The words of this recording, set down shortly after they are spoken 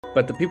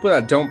But the people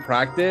that don't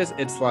practice,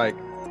 it's like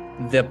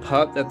the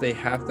putt that they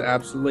have to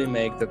absolutely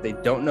make, that they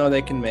don't know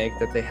they can make,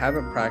 that they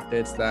haven't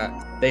practiced,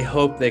 that they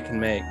hope they can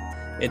make.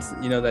 It's,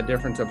 that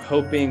difference of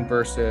hoping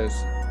versus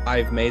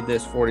I've made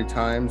this 40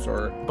 times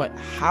But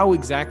how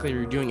exactly are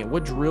you doing it?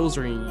 What drills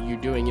are you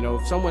doing?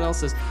 If someone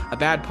else is a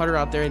bad putter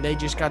out there and they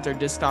just got their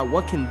disc out,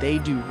 what can they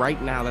do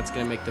right now that's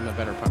going to make them a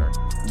better putter?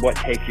 What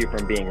takes you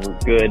from being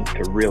good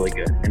to really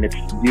good? And it's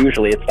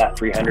usually that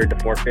 300 to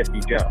 450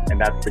 jump. And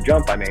that's the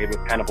jump I made, was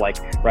kind of like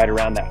right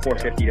around that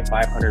 450 to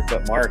 500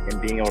 foot mark, and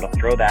being able to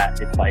throw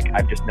that. It's like,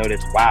 I've just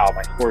noticed, wow,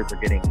 my scores are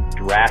getting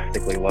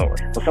drastically lower.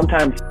 Well,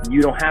 sometimes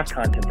you don't have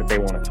content that they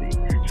want to see.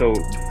 So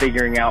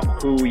figuring out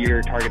who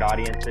your target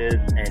audience is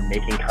and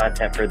making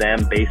content for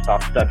them based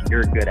off stuff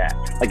you're good at.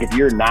 Like if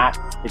you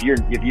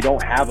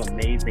don't have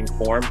amazing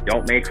form,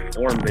 don't make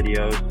form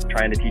videos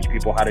trying to teach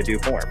people how to do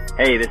form.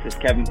 Hey, this is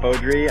Kevin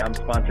Fodry. I'm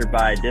sponsored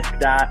by Disc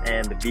Dot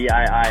and the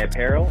VII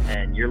Apparel,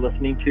 and you're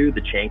listening to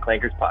the Chain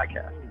Clankers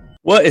podcast.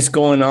 What is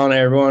going on,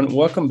 everyone?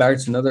 Welcome back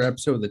to another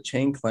episode of the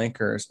Chain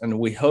Clankers, and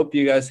we hope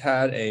you guys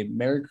had a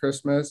Merry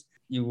Christmas.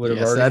 You would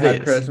have already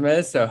had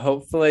Christmas, so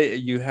hopefully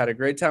you had a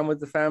great time with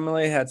the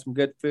family, had some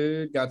good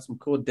food, got some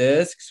cool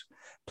discs.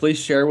 Please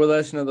share with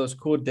us, those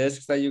cool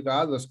discs that you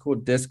got, those cool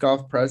disc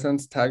golf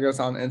presents. Tag us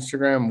on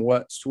Instagram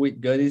what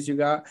sweet goodies you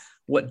got,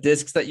 what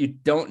discs that you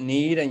don't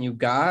need and you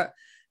got.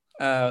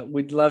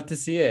 We'd love to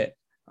see it.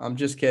 I'm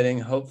just kidding.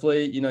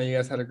 Hopefully, you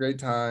guys had a great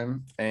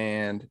time.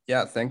 And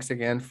yeah, thanks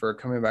again for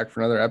coming back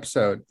for another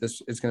episode.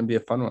 This is going to be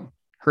a fun one.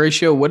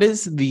 Horatio, what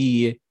is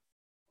the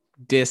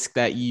disc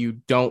that you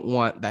don't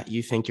want that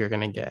you think you're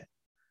going to get?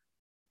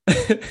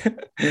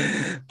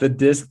 The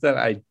disc that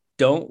I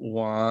don't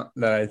want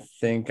that I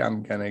think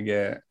I'm going to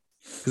get.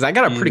 Because I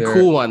got a pretty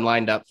cool one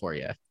lined up for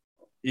you.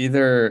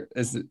 Either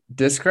is it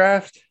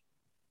Discraft?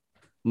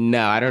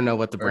 No, I don't know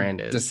what the brand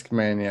is.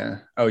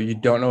 Discmania. Oh, you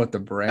don't know what the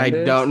brand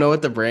is? I don't know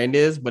what the brand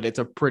is, but it's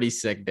a pretty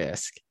sick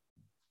disc.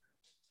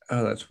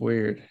 Oh, that's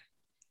weird.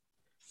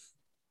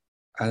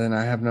 Then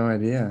I have no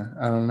idea.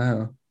 I don't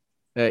know.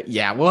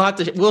 Yeah, we'll have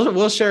to.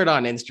 We'll share it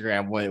on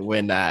Instagram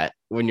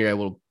when you're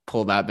able to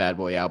pull that bad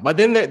boy out. But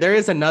then there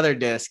is another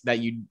disc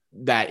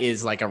that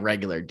is like a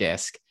regular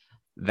disc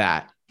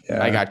that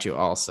I got you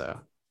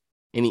also.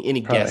 Any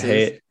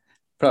guesses?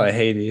 Probably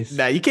Hades.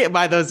 No, you can't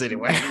buy those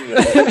anywhere.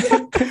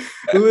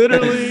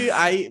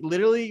 I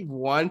literally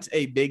want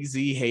a Big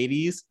Z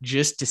Hades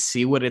just to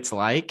see what it's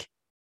like.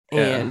 Yeah.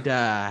 And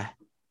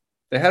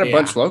they had a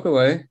bunch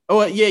locally.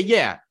 Oh,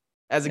 yeah.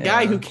 As a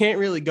guy who can't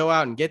really go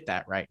out and get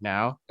that right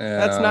now,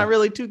 that's not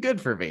really too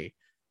good for me.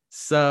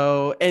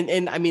 So,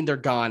 and I mean, they're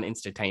gone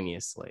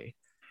instantaneously.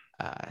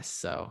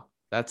 So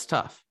that's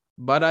tough.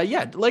 But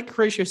like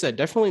Horatio said,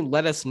 definitely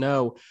let us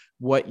know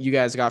what you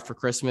guys got for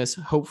Christmas.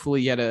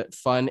 Hopefully you had a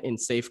fun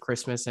and safe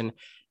Christmas, and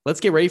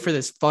let's get ready for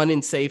this fun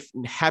and safe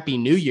and happy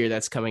new year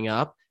that's coming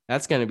up.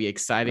 That's going to be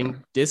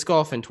exciting. Disc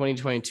golf in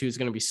 2022 is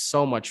going to be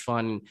so much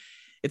fun.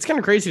 It's kind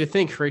of crazy to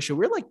think, Horatio,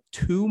 we're like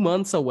 2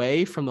 months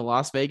away from the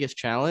Las Vegas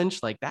Challenge.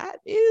 Like, that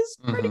is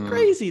pretty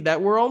crazy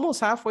that we're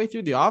almost halfway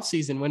through the off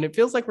season when it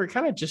feels like we're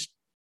kind of just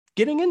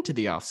getting into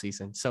the off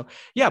season. So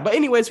yeah, but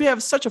anyways, we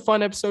have such a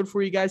fun episode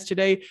for you guys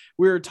today.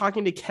 We're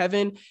talking to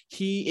Kevin.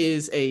 He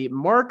is a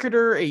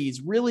marketer. He's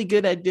really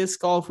good at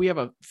disc golf. We have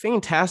a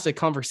fantastic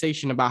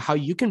conversation about how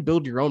you can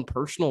build your own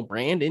personal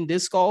brand in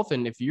disc golf.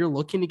 And if you're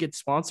looking to get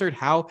sponsored,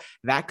 how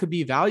that could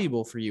be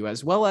valuable for you,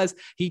 as well as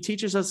he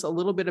teaches us a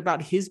little bit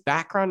about his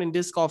background in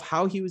disc golf,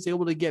 how he was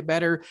able to get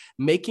better,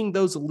 making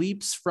those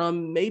leaps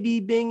from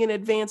maybe being in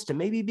advanced to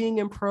maybe being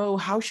in pro.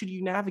 How should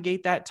you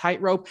navigate that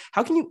tightrope?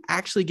 How can you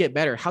actually get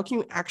better? How can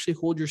you actually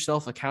hold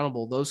yourself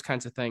accountable? Those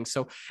kinds of things.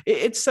 So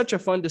it's such a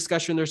fun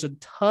discussion. There's a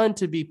ton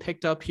to be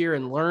picked up here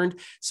and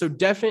learned. So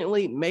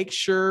definitely make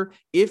sure,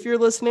 if you're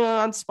listening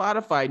on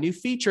Spotify, new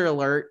feature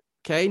alert.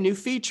 Okay. New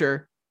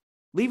feature,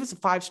 leave us a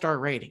 5-star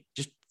rating,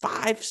 just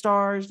 5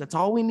 stars. That's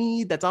all we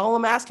need. That's all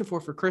I'm asking for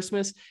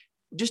Christmas.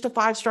 Just a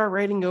 5-star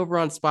rating over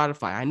on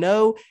Spotify. I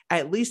know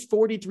at least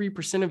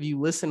 43% of you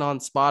listen on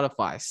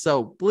Spotify.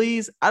 So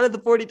please, out of the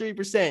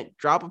 43%,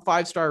 drop a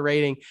 5-star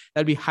rating.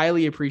 That'd be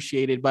highly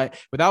appreciated. But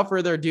without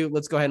further ado,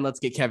 let's go ahead and let's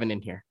get Kevin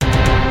in here.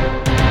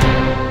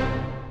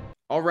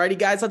 Alrighty,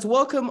 guys, let's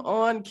welcome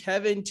on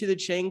Kevin to the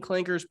Chain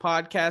Clankers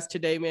podcast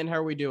today, man. How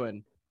are we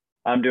doing?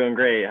 I'm doing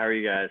great. How are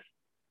you guys?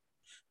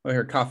 Well,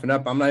 you're coughing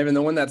up. I'm not even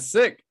the one that's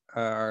sick.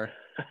 Our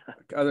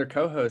other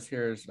co-host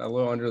here is a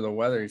little under the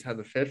weather. He's had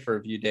the fit for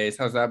a few days.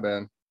 How's that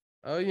been?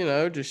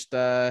 Oh, just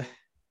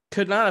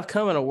could not have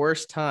come at a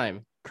worse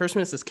time.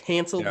 Christmas is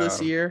canceled this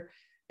year,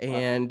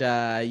 and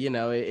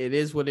it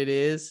is what it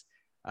is.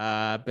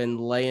 Been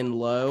laying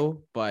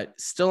low, but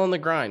still on the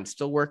grind,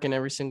 still working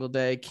every single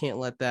day. Can't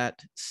let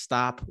that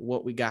stop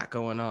what we got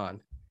going on.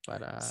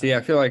 But see,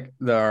 I feel like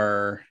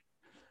the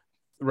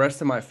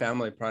rest of my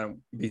family probably won't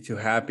be too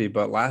happy,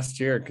 but last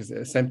year, because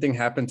the same thing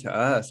happened to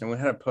us and we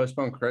had to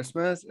postpone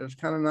Christmas, it was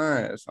kind of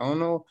nice. I don't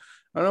know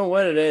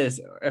what it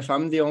is. If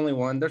I'm the only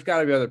one, there's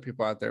got to be other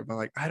people out there, but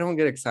like, I don't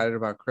get excited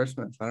about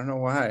Christmas. I don't know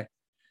why.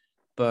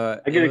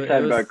 But I get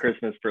excited about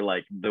Christmas for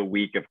like the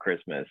week of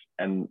Christmas,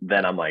 and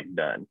then I'm like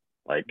done.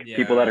 Like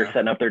people that are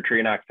setting up their tree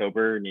in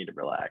October need to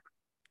relax.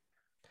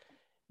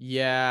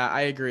 Yeah,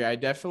 I agree. I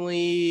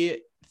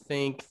definitely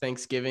think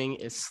Thanksgiving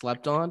is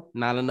slept on.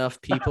 Not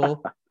enough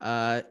people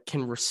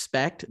can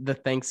respect the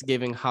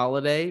Thanksgiving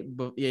holiday,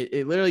 but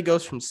it literally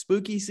goes from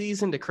spooky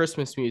season to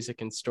Christmas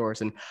music in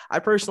stores. And I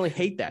personally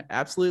hate that.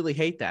 Absolutely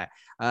hate that.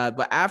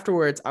 But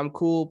afterwards, I'm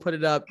cool, put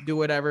it up, do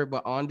whatever.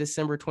 But on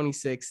December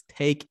 26th,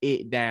 take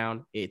it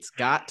down. It's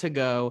got to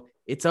go.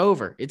 It's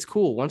over. It's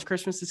cool. Once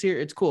Christmas is here,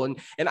 it's cool.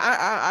 And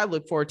I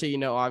look forward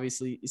to,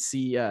 obviously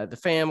see the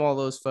fam, all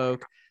those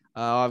folk.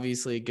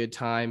 Obviously a good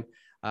time.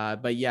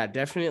 But yeah,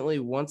 definitely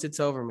once it's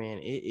over, man,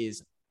 it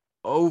is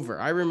over.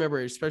 I remember,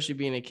 especially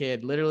being a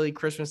kid, literally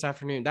Christmas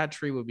afternoon, that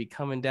tree would be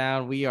coming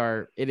down.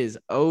 It is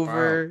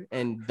over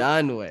and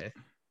done with.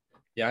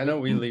 Yeah, I know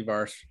we leave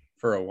ours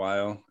for a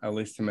while, at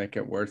least to make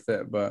it worth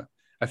it. But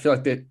I feel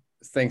like that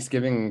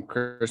Thanksgiving and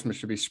Christmas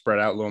should be spread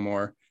out a little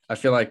more. I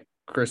feel like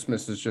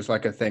Christmas is just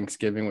like a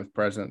Thanksgiving with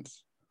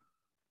presents.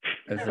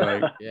 It's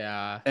like,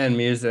 and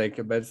music,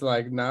 but it's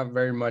like not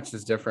very much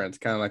is different. It's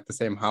kind of like the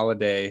same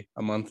holiday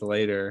a month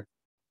later.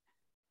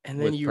 And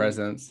then you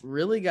presents.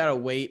 Really got to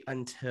wait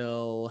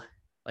until,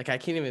 like, I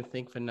can't even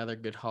think of another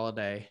good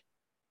holiday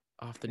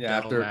off the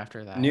dome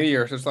after that. New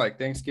Year's, it's like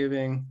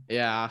Thanksgiving.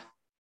 Yeah.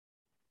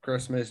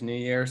 Christmas, New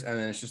Year's, and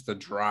then it's just a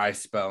dry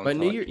spell. But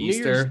New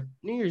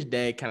Year's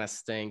Day kind of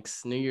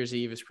stinks. New Year's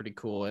Eve is pretty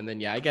cool. And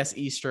then, I guess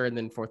Easter and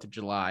then 4th of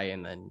July.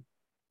 And then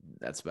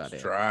that's about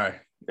it.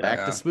 Dry.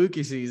 Back to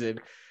spooky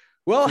season.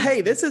 Well, hey,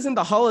 this isn't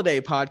the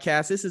holiday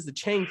podcast. This is the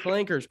Chain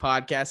Clankers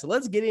podcast. So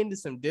let's get into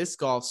some disc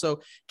golf.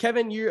 So,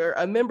 Kevin, you're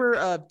a member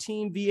of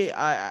Team VI.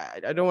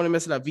 I don't want to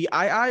mess it up. VII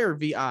or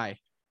VI?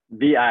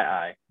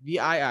 VII. VII.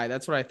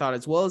 That's what I thought,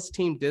 as well as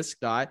Team Disc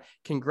Dot.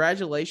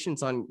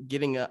 Congratulations on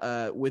getting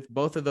with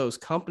both of those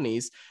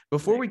companies.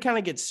 Before we kind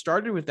of get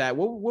started with that,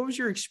 what was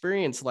your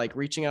experience like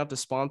reaching out to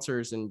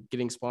sponsors and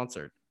getting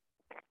sponsored?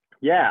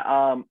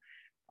 Yeah.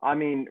 I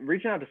mean,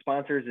 reaching out to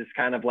sponsors is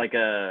kind of like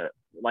a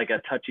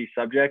touchy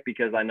subject,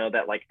 because I know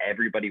that like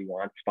everybody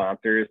wants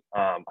sponsors.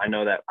 I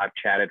know that I've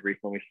chatted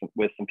recently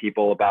with some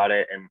people about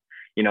it, and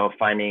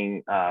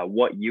finding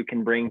what you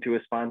can bring to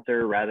a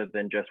sponsor rather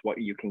than just what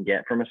you can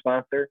get from a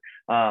sponsor.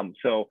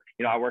 So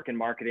I work in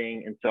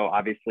marketing, and so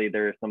obviously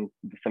there's some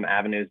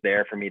avenues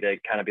there for me to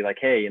kind of be like,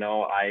 hey,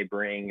 I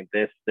bring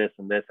this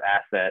and this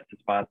asset to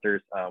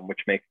sponsors, which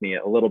makes me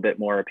a little bit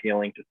more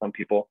appealing to some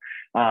people.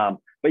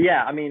 But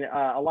yeah, I mean,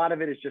 a lot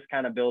of it is just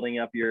kind of building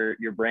up your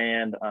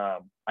brand.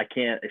 I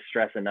can't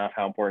stress enough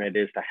how important it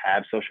is to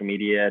have social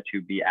media,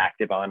 to be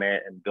active on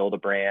it and build a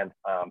brand.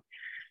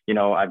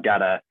 I've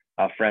got a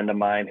friend of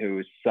mine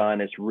whose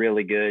son is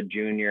really good,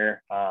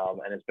 junior,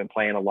 and has been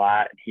playing a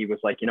lot. And he was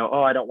like,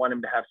 I don't want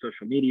him to have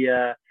social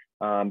media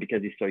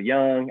because he's so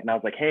young. And I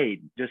was like,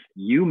 hey, just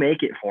you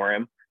make it for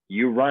him.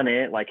 You run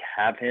it, like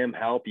have him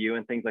help you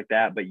and things like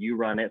that, but you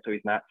run it so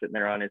he's not sitting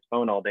there on his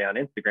phone all day on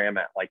Instagram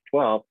at like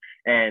 12.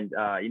 And,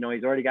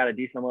 he's already got a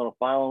decent little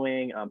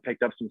following,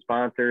 picked up some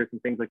sponsors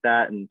and things like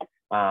that. And,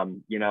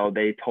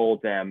 they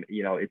told them,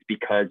 it's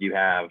because you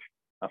have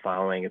a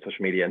following and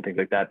social media and things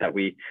like that,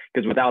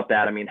 because without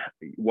that, I mean,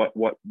 what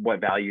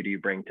value do you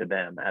bring to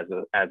them as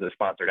a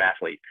sponsored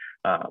athlete?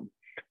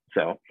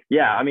 So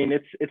yeah, I mean,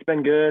 it's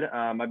been good.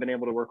 I've been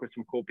able to work with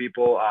some cool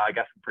people. I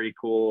got some pretty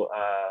cool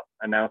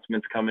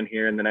announcements coming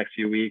here in the next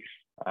few weeks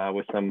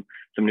with some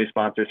new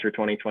sponsors for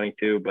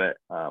 2022. But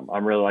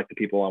I'm really like the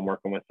people I'm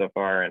working with so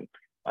far, and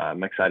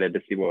I'm excited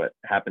to see what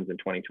happens in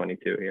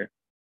 2022 here.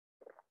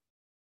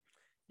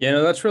 Yeah,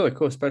 no, that's really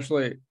cool.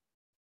 Especially,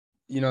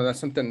 that's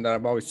something that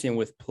I've always seen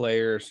with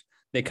players.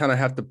 They kind of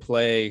have to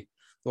play.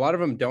 A lot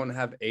of them don't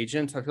have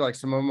agents. I feel like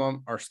some of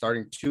them are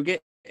starting to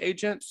get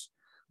agents.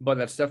 But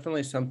that's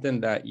definitely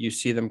something that you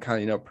see them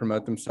kind of,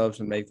 promote themselves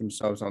and make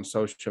themselves on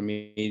social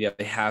media.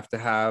 They have to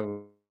have,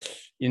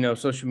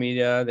 social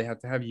media. They have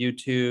to have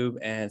YouTube,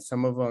 and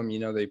some of them,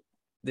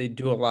 they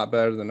do a lot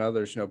better than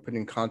others,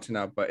 putting content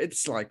out. But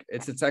it's like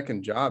it's a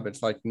second job.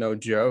 It's like no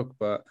joke.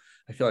 But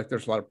I feel like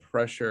there's a lot of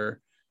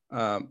pressure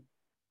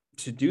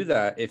to do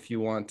that if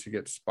you want to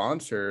get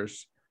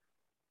sponsors.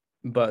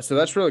 But so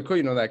that's really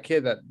cool. That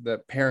kid, that the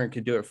parent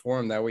could do it for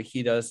him. That way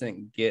he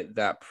doesn't get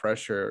that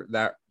pressure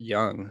that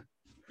young.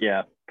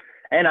 Yeah.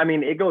 And I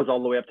mean, it goes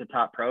all the way up to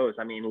top pros.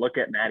 I mean, look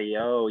at Matty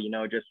O,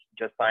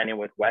 just signing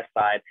with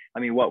Westside. I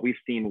mean, we've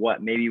seen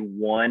maybe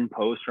one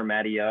post from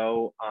Matty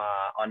O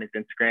on his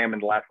Instagram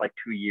in the last like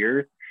 2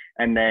 years.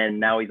 And then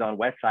now he's on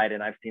Westside,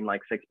 and I've seen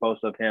like 6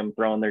 posts of him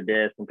throwing their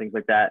discs and things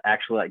like that,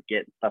 actually like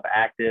get stuff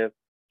active.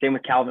 Same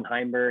with Calvin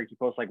Heimberg. He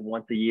posts like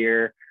once a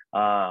year.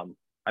 I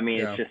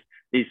mean, It's just,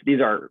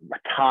 these are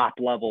top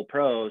level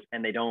pros,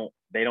 and they don't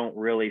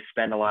really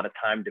spend a lot of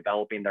time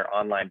developing their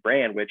online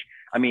brand, which,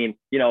 I mean,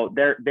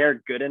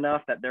 they're good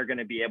enough that they're going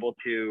to be able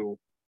to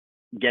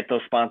get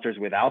those sponsors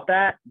without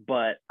that.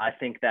 But I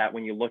think that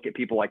when you look at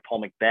people like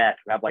Paul McBeth,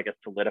 who have like a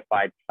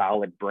solidified,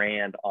 solid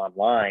brand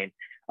online,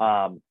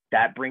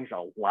 that brings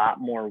a lot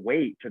more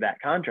weight to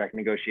that contract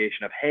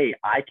negotiation of, hey,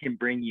 I can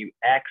bring you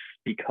X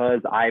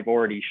because I've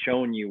already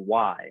shown you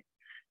Y.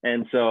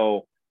 And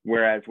so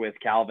whereas with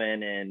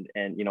Calvin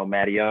and you know,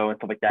 Matty O and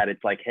stuff like that,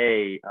 it's like,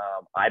 hey,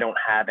 I don't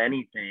have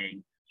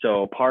anything.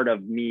 So part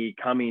of me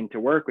coming to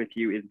work with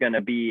you is going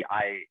to be,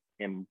 I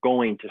am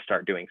going to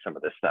start doing some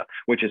of this stuff,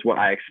 which is what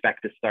I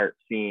expect to start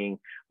seeing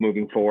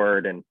moving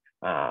forward. And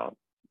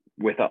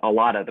with a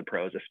lot of the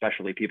pros,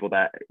 especially people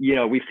that, you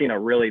know, we've seen a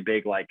really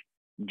big like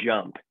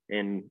jump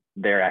in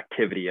their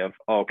activity of,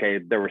 okay,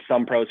 there were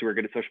some pros who were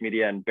good at social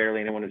media and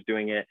barely anyone was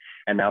doing it.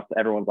 And now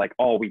everyone's like,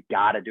 oh, we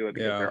got to do it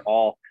because they're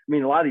all, I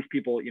mean, a lot of these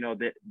people, you know,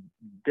 that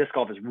disc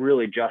golf is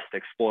really just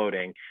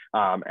exploding.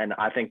 And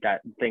I think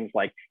that things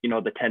like, you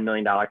know, the $10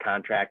 million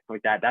contract,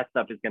 like that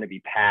stuff is going to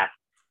be passed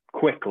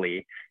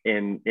quickly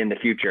in the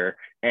future.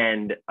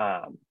 And,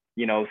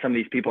 you know, some of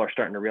these people are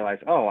starting to realize,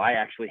 oh, I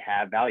actually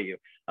have value.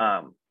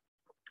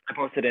 I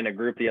posted in a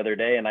group the other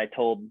day and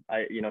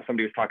you know,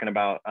 somebody was talking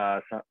about,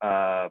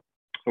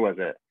 who was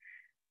it?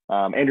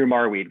 Andrew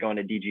Marweed going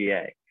to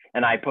DGA.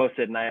 And I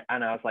posted and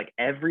I was like,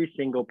 every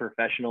single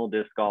professional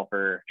disc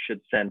golfer should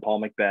send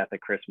Paul McBeth a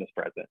Christmas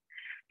present,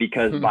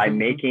 because by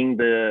making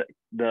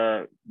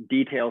the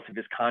details of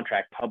his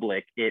contract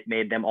public, it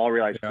made them all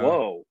realize,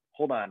 whoa,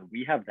 hold on,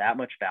 we have that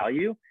much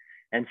value.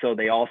 And so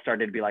they all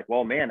started to be like,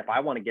 well, man, if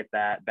I want to get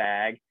that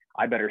bag,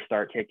 I better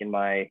start taking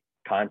my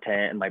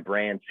content and my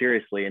brand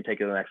seriously and take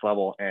it to the next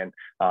level. And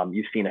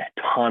you've seen a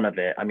ton of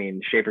it. I mean,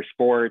 Schaefer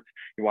Sports,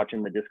 you're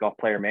watching the disc golf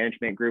player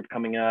management group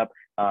coming up,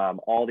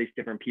 all these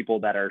different people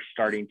that are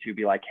starting to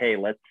be like, hey,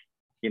 let's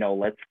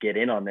get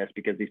in on this,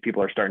 because these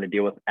people are starting to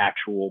deal with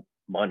actual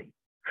money.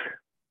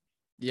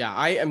 Yeah,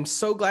 I am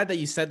so glad that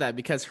you said that,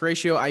 because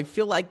Horatio, I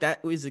feel like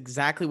that was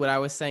exactly what I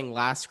was saying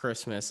last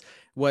Christmas,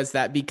 was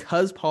that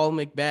because Paul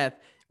McBeth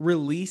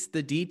released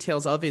the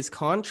details of his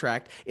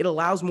contract, it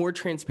allows more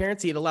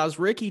transparency. It allows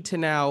Ricky to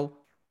now,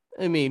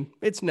 I mean,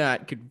 it's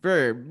not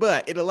confirmed,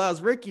 but it allows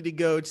Ricky to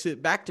go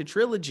back to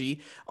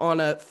Trilogy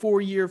on a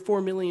 4-year,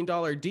 $4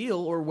 million deal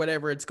or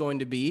whatever it's going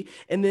to be.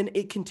 And then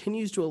it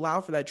continues to allow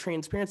for that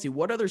transparency.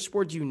 What other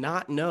sport do you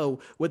not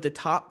know what the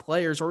top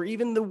players or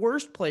even the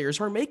worst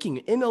players are making?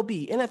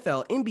 MLB,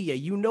 NFL,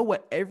 NBA, you know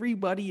what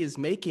everybody is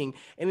making,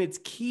 and it's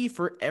key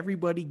for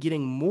everybody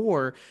getting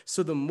more.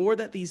 So the more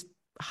that these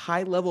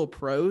high-level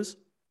pros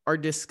are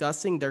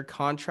discussing their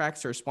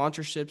contracts or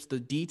sponsorships, the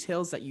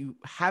details that you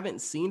haven't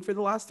seen for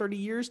the last 30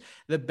 years,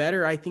 the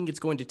better I think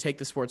it's going to take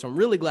the sport. So I'm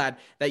really glad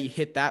that you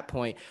hit that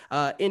point.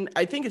 And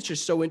I think it's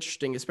just so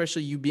interesting,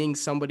 especially you being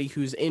somebody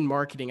who's in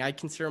marketing. I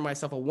consider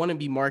myself a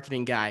wannabe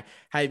marketing guy.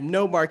 I have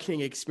no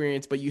marketing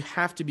experience, but you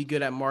have to be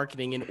good at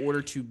marketing in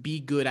order to be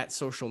good at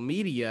social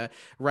media,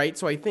 right?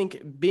 So I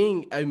think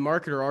being a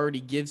marketer already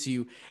gives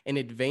you an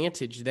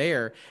advantage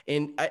there.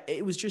 And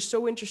it was just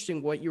so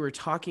interesting what you were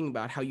talking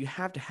about, how you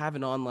have to have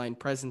an online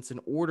presence in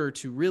order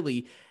to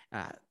really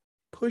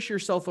push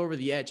yourself over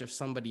the edge of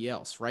somebody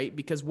else, right?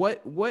 Because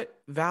what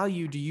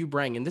value do you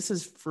bring? And this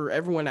is for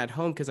everyone at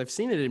home, because I've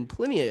seen it in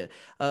plenty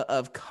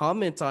of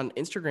comments on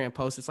Instagram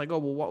posts. It's like, oh,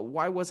 well,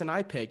 why wasn't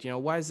I picked? You know,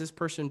 why is this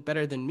person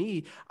better than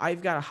me?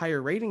 I've got a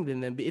higher rating than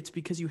them. It's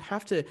because you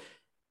have to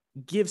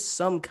give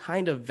some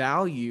kind of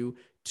value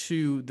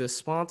to the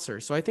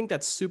sponsor. So I think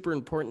that's super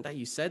important that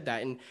you said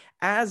that. And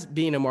as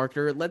being a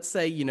marketer, let's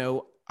say, you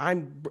know,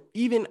 I'm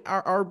even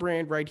our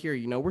brand right here,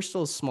 you know, we're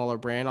still a smaller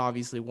brand,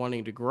 obviously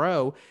wanting to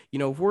grow. You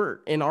know, if we're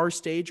in our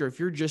stage, or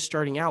if you're just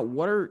starting out,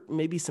 what are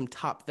maybe some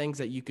top things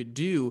that you could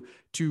do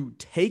to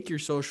take your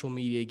social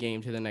media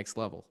game to the next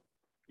level?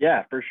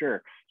 Yeah, for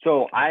sure.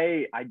 So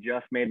I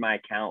just made my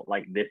account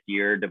like this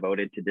year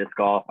devoted to disc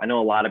golf. I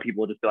know a lot of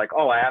people will just be like,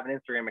 oh, I have an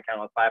Instagram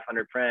account with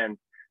 500 friends.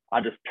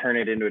 I'll just turn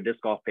it into a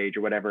disc golf page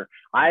or whatever.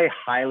 I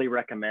highly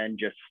recommend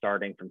just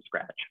starting from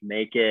scratch.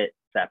 Make it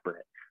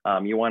separate.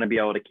 You want to be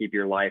able to keep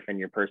your life and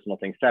your personal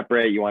things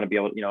separate. You want to be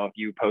able to, you know, if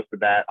you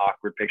posted that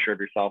awkward picture of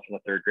yourself in the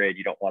third grade,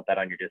 you don't want that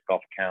on your disc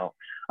golf account.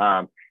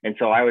 And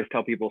so I always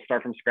tell people,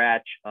 start from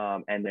scratch,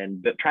 and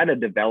then try to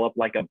develop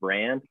like a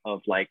brand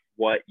of like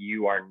what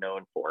you are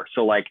known for.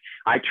 So like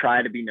I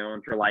try to be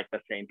known for like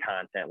the same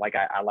content. Like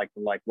I like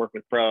to like work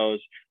with pros.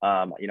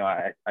 You know,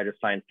 I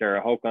just signed Sarah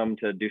Holcomb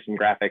to do some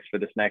graphics for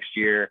this next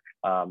year,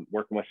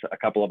 working with a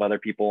couple of other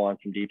people on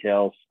some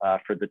details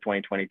for the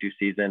 2022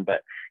 season.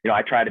 But, you know,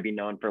 I try to be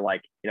known for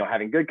like, you know,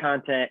 having good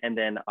content. And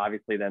then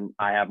obviously then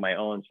I have my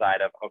own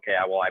side of, okay,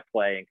 I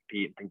play and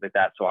compete and things like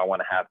that. So I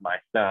want to have my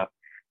stuff.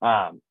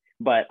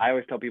 But I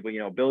always tell people, you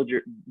know,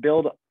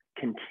 build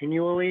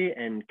continually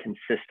and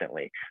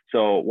consistently.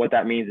 So what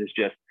that means is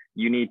just,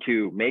 you need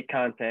to make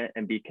content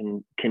and be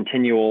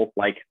continual,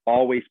 like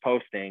always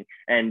posting,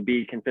 and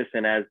be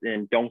consistent, as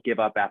in don't give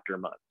up after a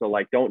month. So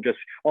like, don't just,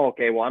 oh,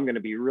 okay, well, I'm going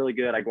to be really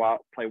good. I go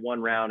out, play one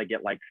round, I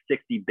get like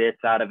 60 bits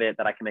out of it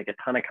that I can make a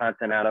ton of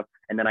content out of.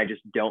 And then I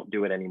just don't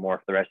do it anymore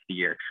for the rest of the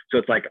year. So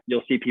it's like,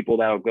 you'll see people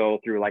that'll go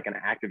through like an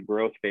active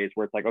growth phase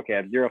where it's like, okay, I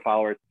have 0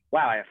 followers.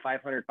 Wow, I have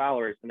 500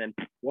 followers. And then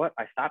what?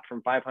 I stopped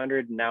from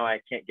 500 and now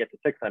I can't get to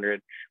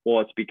 600. Well,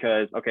 it's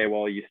because, okay,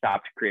 well, you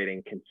stopped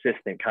creating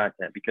consistent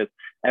content, because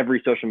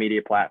every social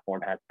media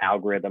platform has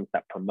algorithms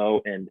that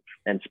promote and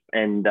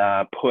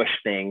push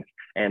things.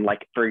 And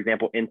like, for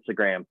example,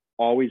 Instagram,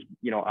 always,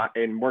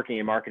 in working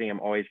in marketing, I'm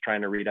always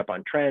trying to read up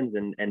on trends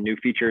and new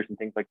features and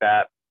things like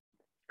that.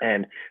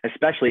 And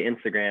especially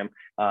Instagram,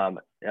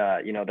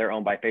 they're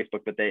owned by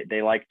Facebook, but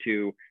they like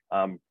to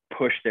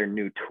push their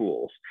new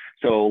tools.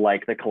 So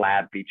like the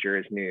collab feature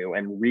is new,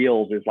 and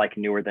Reels is like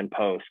newer than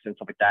posts and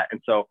stuff like that.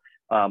 And so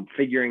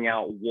figuring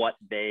out what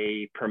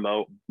they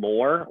promote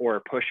more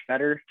or push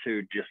better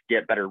to just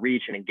get better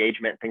reach and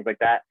engagement, things like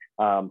that,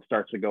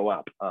 starts to go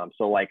up.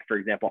 So like, for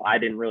example, I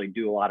didn't really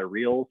do a lot of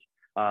Reels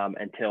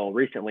until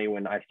recently,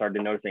 when I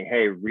started noticing,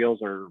 hey, Reels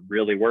are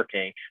really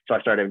working. So I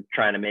started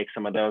trying to make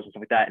some of those and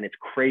stuff like that. And it's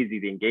crazy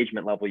the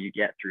engagement level you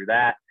get through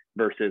that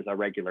versus a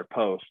regular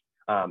post.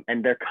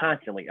 And they're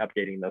constantly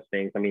updating those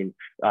things. I mean,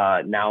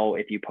 now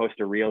if you post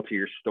a Reel to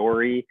your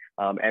story,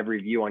 every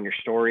view on your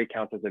story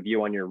counts as a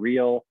view on your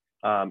Reel,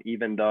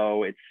 even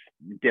though it's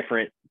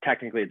different.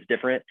 Technically it's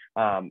different.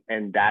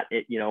 And that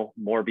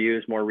more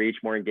views, more reach,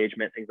 more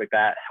engagement, things like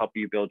that help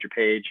you build your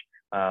page.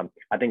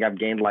 I think I've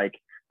gained like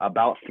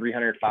about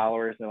 300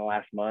 followers in the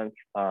last month.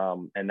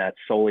 And that's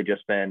solely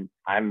just been,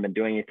 I haven't been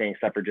doing anything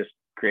except for just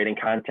creating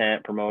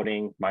content,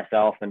 promoting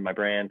myself and my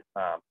brand.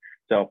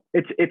 So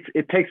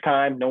it takes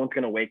time. No one's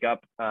going to wake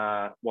up.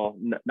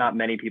 Not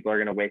many people are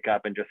going to wake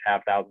up and just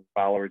have thousands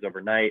of followers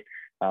overnight,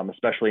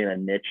 especially in a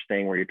niche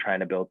thing where you're trying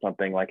to build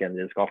something like in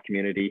the disc golf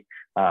community.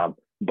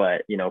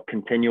 But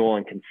continual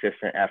and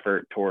consistent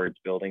effort towards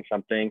building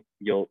something,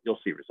 you'll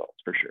see results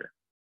for sure.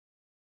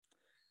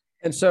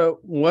 And so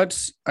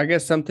what's, I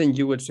guess, something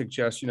you would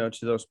suggest, to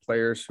those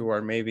players who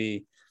are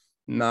maybe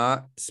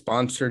not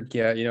sponsored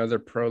yet, they're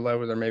pro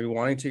level, they're maybe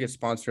wanting to get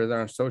sponsored, they're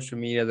on social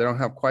media, they don't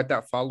have quite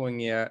that following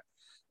yet.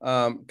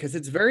 Because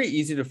it's very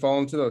easy to fall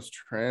into those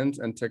trends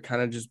and to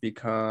kind of just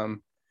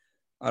become,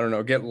 I don't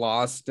know, get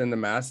lost in the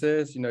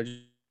masses, just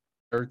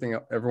everything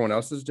everyone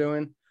else is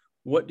doing.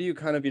 What do you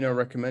kind of,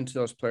 recommend to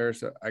those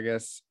players, I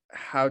guess,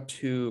 how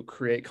to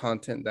create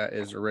content that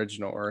is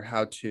original or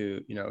how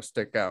to,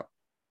 stick out?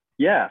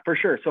 Yeah, for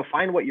sure. So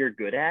find what you're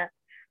good at.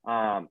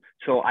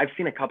 So I've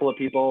seen a couple of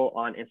people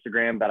on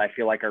Instagram that I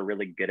feel like are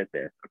really good at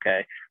this.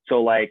 Okay.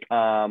 So like,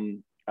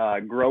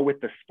 Grow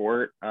with the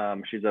Sport.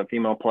 She's a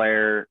female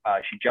player.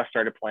 She just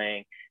started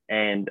playing,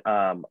 and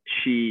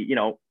she,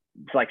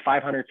 it's like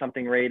 500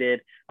 something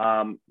rated.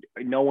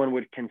 No one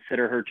would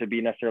consider her to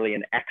be necessarily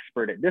an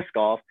expert at disc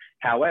golf.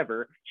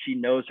 However, she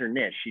knows her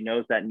niche. She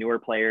knows that newer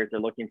players are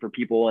looking for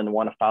people and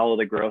want to follow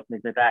the growth and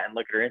things like that. And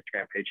look at her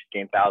Instagram page. She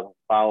gained thousands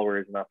of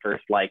followers in the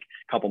first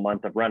couple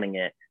months of running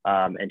it.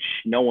 And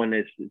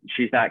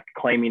she's not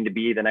claiming to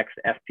be the next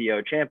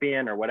FPO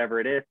champion or whatever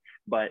it is,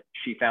 but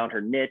she found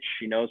her niche.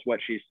 She knows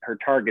what her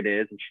target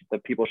is and the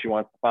people she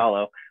wants to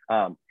follow.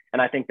 And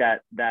I think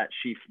that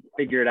she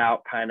figured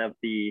out kind of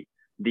the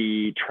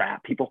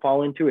trap people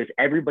fall into is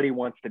everybody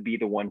wants to be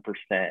the 1%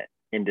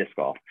 in disc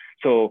golf.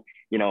 So,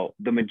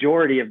 the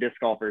majority of disc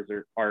golfers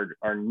are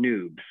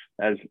noobs,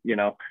 as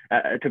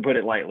to put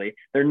it lightly,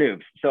 they're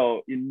noobs.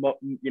 So,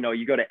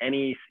 you go to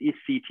any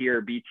C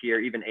tier, B tier,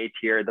 even A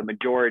tier, the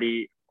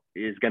majority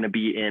is going to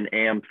be in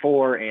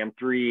AM4,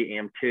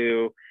 AM3,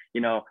 AM2,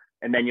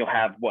 and then you'll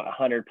have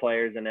 100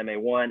 players in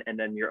MA1 and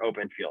then your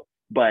open field.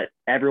 But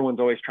everyone's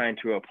always trying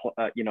to,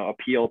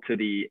 appeal to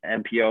the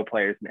MPO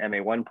players and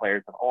MA1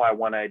 players. And, I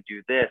want to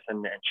do this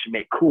and should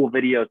make cool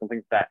videos and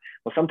things like that.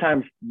 Well,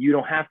 sometimes you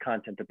don't have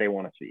content that they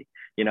want to see,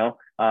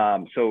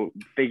 So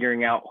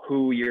figuring out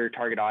who your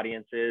target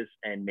audience is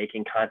and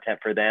making content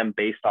for them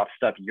based off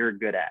stuff you're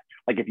good at.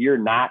 Like if you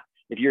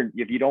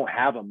don't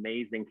have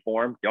amazing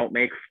form, don't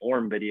make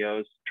form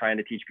videos trying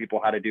to teach people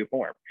how to do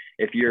form.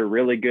 If you're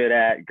really good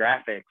at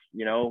graphics,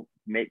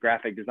 make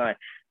graphic design.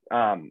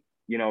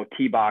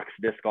 T-Box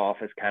Disc Golf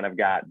has kind of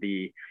got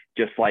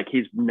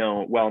he's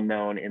well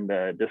known in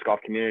the disc golf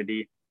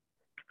community.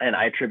 And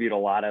I attribute a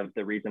lot of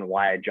the reason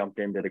why I jumped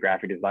into the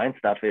graphic design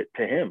stuff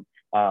to him,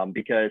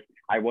 because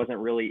I wasn't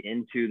really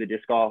into the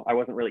disc golf. I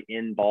wasn't really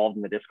involved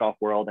in the disc golf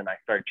world. And I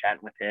started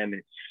chatting with him,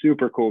 and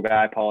super cool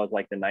guy. Paul is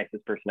like the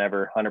nicest person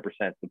ever, 100%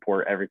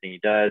 support everything he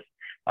does.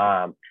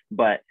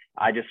 But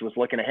I just was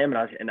looking at him,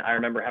 and I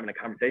remember having a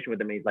conversation with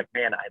him. And he's like,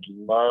 man, I'd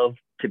love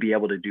to be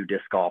able to do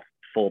disc golf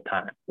full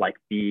time, like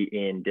be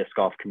in disc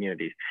golf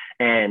communities.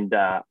 And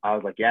I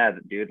was like, yeah,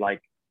 dude,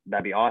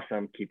 that'd be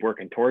awesome. Keep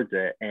working towards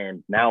it.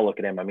 And now look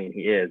at him. I mean,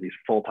 he's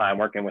full time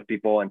working with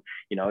people, and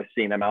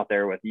seeing them out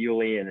there with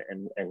Yuli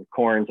and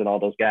Corns and all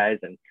those guys.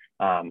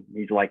 And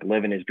he's like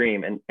living his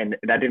dream. And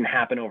that didn't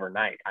happen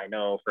overnight. I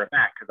know for a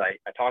fact, because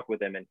I talked with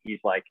him, and he's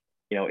like,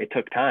 it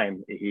took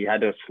time. He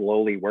had to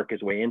slowly work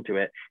his way into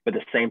it. But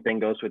the same thing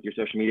goes with your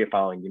social media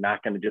following. You're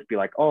not going to just be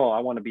like, I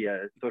want to be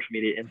a social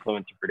media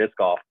influencer for disc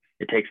golf.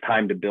 It takes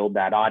time to build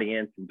that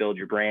audience and build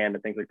your brand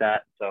and things like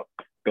that. So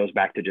it goes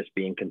back to just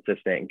being consistent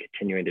and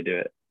continuing to do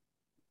it.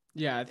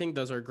 Yeah, I think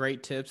those are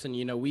great tips. And,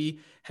 we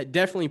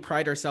definitely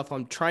pride ourselves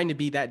on trying to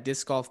be that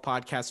disc golf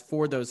podcast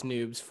for those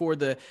noobs, for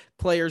the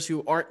players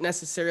who aren't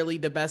necessarily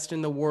the best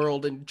in the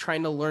world and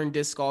trying to learn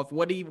disc golf.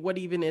 What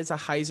even is a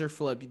hyzer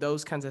flip?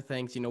 Those kinds of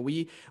things.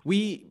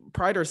 We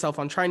pride ourselves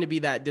on trying to be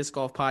that disc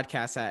golf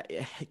podcast that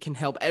can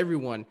help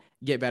everyone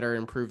get better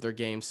and improve their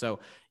game.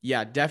 So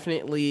yeah,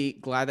 definitely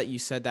glad that you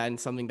said that, and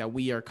something that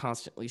we are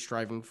constantly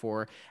striving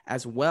for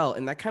as well.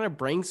 And that kind of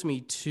brings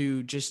me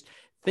to just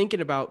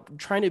thinking about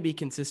trying to be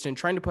consistent,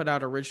 trying to put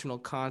out original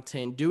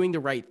content, doing the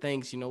right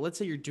things. Let's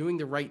say you're doing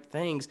the right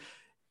things.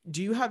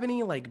 Do you have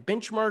any like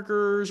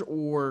benchmarkers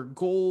or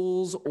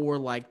goals or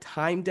like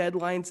time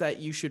deadlines that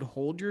you should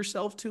hold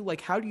yourself to? Like,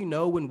 how do you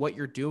know when what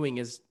you're doing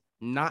is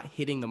not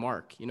hitting the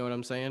mark? You know what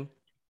I'm saying?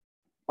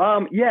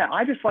 Yeah,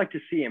 I just like to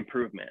see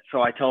improvement.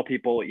 So I tell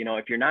people,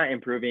 if you're not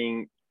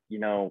improving,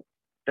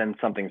 then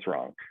something's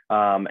wrong.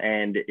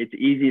 And it's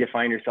easy to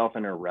find yourself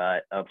in a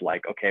rut of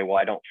like, okay, well,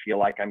 I don't feel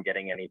like I'm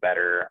getting any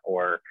better,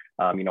 or,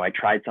 I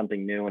tried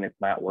something new and it's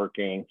not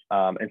working.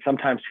 And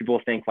sometimes people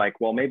think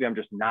like, well, maybe I'm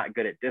just not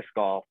good at disc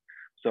golf.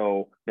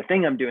 So the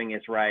thing I'm doing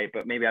is right,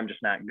 but maybe I'm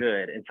just not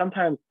good. And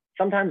sometimes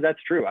that's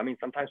true. I mean,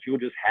 sometimes people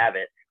just have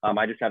it.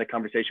 I just had a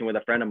conversation with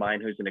a friend of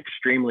mine who's an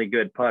extremely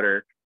good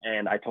putter.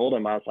 And I told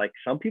him, I was like,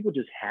 some people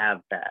just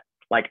have that.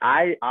 Like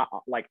I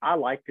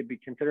like to be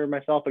consider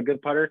myself a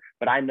good putter,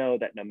 but I know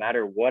that no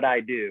matter what I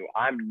do,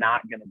 I'm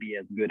not going to be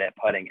as good at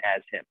putting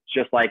as him. It's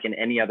just like in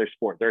any other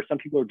sport. There are some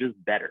people who are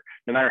just better.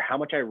 No matter how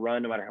much I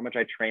run, no matter how much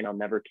I train, I'll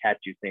never catch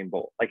Usain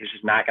Bolt. Like, it's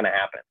just not going to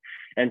happen.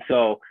 And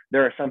so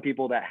there are some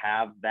people that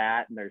have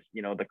that, and there's,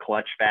 the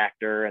clutch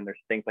factor, and there's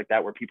things like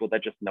that where people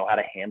that just know how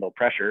to handle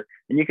pressure,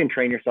 and you can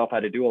train yourself how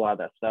to do a lot of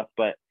that stuff.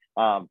 But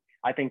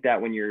I think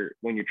that when you're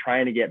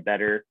trying to get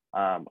better,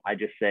 I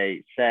just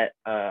say set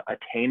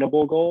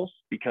attainable goals,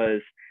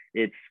 because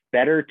it's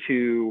better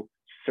to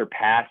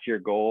surpass your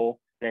goal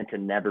than to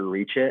never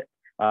reach it.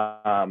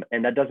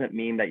 And that doesn't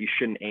mean that you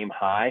shouldn't aim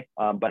high.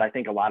 But I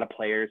think a lot of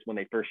players, when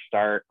they first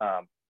start,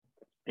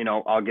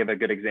 I'll give a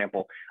good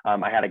example.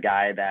 I had a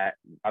guy that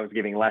I was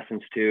giving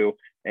lessons to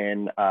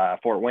in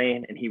Fort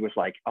Wayne, and he was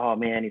like, oh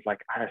man, he's like,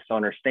 I just don't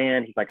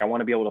understand. He's like, I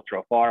want to be able to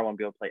throw far. I want to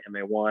be able to play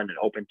MA1 and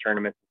open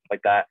tournaments, stuff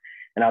like that.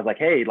 And I was like,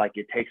 hey, like,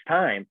 it takes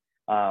time.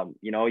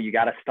 You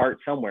got to start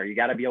somewhere. You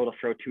got to be able to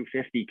throw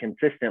 250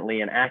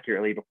 consistently and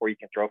accurately before you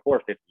can throw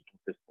 450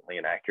 consistently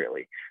and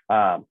accurately.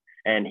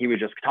 And he was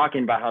just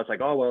talking about how it's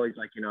like, oh, well, he's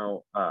like,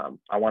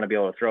 I want to be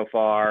able to throw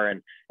far,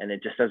 and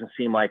it just doesn't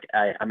seem like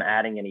I'm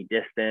adding any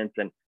distance.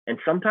 And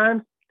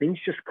sometimes things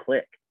just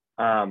click.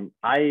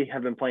 I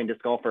have been playing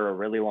disc golf for a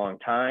really long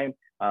time,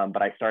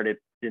 but I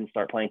didn't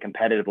start playing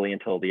competitively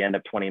until the end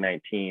of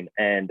 2019.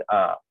 And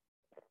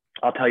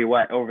I'll tell you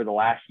what, over the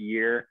last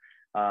year,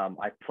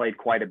 I've played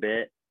quite a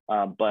bit,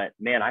 but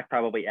man, I've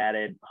probably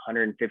added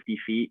 150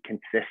 feet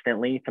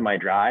consistently to my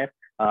drive.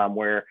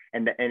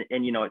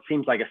 It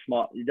seems like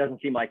it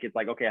doesn't seem like it's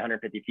like, okay,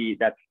 150 feet,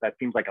 that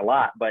seems like a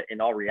lot, but in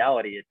all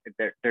reality,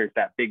 there's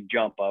that big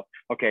jump of,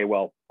 okay,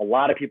 well, a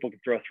lot of people can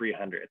throw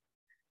 300.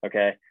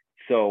 Okay.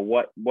 So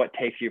what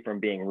takes you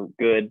from being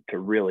good to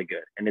really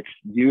good? And it's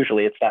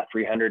that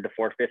 300 to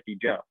 450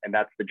 jump. And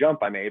that's the jump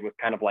I made, was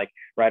kind of like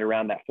right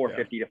around that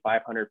 450 to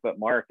 500 foot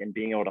mark, and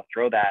being able to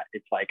throw that.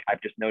 It's like,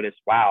 I've just noticed,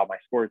 wow, my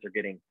scores are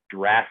getting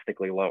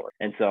drastically lower.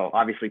 And so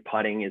obviously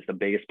putting is the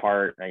biggest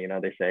part.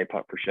 They say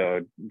putt for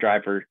show,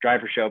 drive for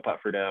show, putt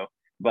for dough.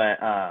 But,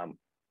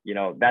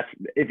 that's,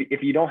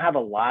 if you don't have a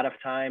lot of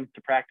time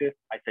to practice,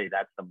 I say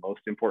that's the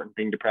most important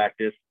thing to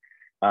practice.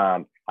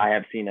 I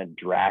have seen a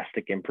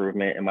drastic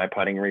improvement in my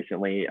putting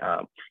recently.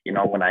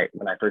 When I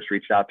first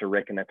reached out to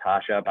Rick and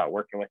Natasha about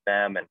working with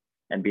them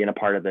and being a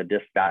part of the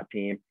Disc Dot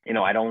team,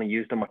 I'd only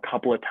used them a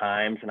couple of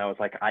times, and I was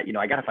like, I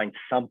got to find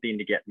something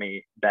to get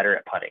me better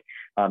at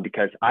putting,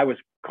 because I was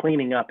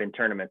cleaning up in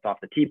tournaments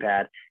off the tee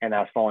pad, and I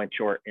was falling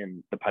short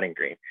in the putting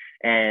green.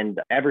 And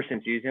ever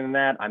since using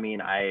that,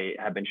 I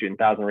have been shooting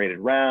 1,000 rated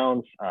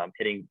rounds,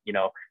 hitting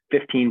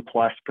 15+%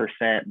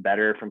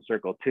 better from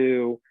circle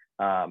 2,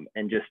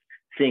 and just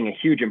seeing a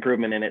huge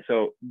improvement in it.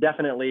 So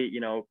definitely,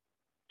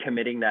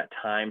 committing that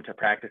time to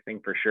practicing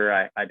for sure.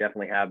 I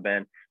definitely have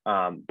been,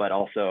 but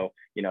also,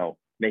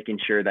 making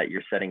sure that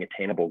you're setting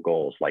attainable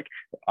goals. Like,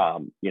 a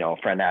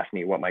friend asked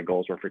me what my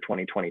goals were for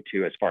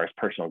 2022 as far as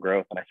personal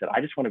growth. And I said, I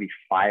just want to be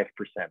 5%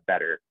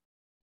 better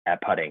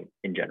at putting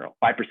in general,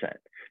 5%,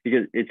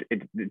 because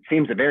it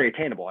seems very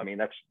attainable. I mean,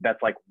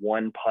 that's like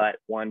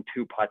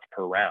 2 putts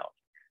per round.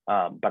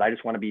 But I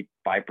just want to be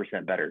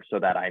 5% better, so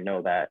that I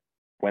know that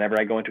whenever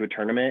I go into a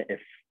tournament, if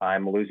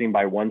I'm losing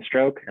by 1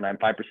 stroke and I'm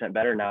 5%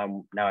 better,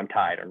 now I'm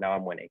tied, or now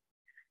I'm winning.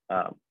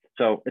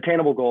 So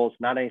attainable goals,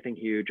 not anything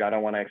huge. I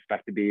don't want to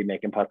expect to be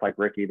making putts like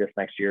Ricky this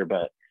next year,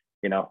 but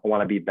I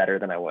want to be better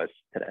than I was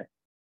today.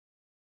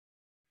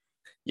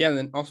 Yeah. And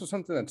then also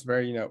something that's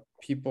very,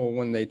 people,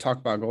 when they talk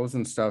about goals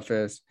and stuff,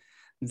 is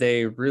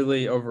they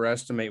really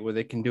overestimate what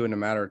they can do in a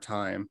matter of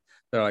time.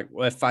 They're like,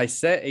 well, if I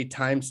set a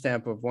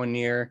timestamp of 1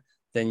 year,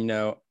 then,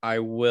 I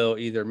will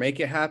either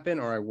make it happen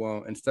or I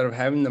won't, instead of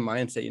having the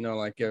mindset,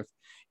 like if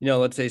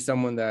let's say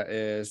someone that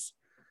is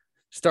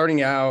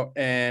starting out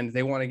and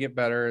they want to get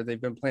better.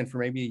 They've been playing for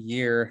maybe a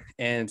year,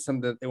 and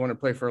some that they want to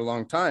play for a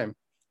long time.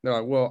 They're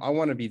like, well, I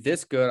want to be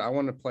this good. I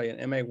want to play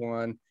an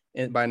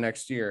MA1 by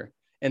next year.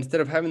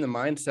 Instead of having the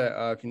mindset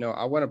of,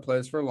 I want to play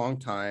this for a long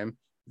time.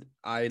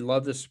 I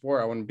love this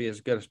sport. I want to be as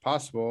good as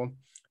possible.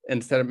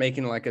 Instead of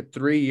making like a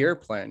 3-year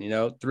plan,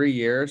 3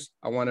 years,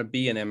 I want to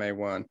be an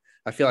MA1.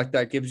 I feel like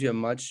that gives you a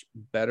much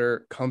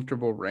better,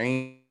 comfortable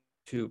range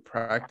to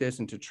practice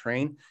and to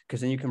train,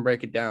 because then you can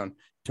break it down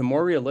to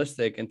more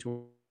realistic and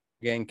to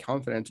gain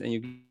confidence, and you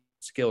get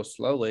skills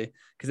slowly.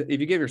 Because if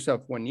you give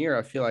yourself 1 year,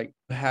 I feel like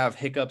you have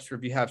hiccups, or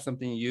if you have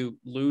something, you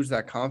lose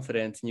that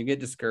confidence and you get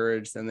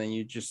discouraged, and then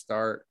you just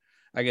start,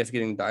 I guess,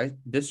 getting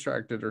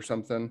distracted or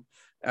something.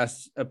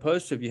 As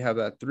opposed to if you have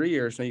that 3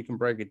 years, so you can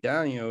break it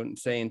down, and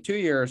say in 2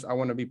 years, I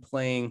want to be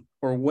playing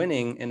or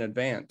winning in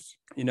advance.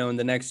 In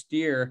the next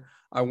year,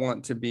 I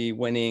want to be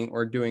winning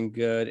or doing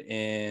good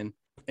in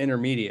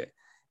intermediate.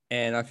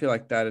 And I feel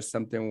like that is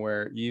something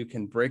where you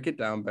can break it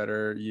down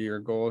better. Your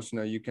goals,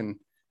 you can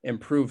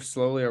improve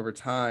slowly over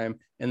time.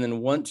 And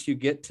then once you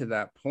get to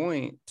that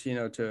point,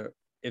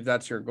 if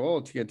that's your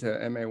goal, to get to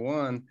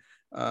MA1,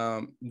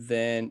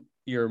 then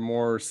you're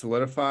more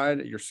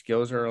solidified. Your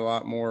skills are a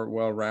lot more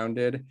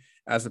well-rounded,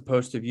 as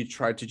opposed to if you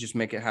try to just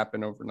make it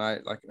happen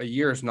overnight. Like, a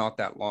year is not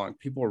that long.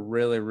 People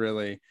really,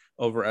 really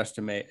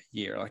overestimate a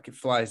year. Like, it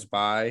flies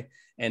by.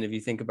 And if you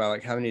think about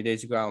like how many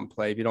days you go out and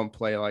play, if you don't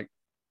play like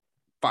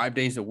 5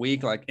 days a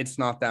week, like, it's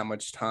not that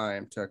much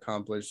time to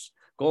accomplish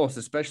goals,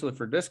 especially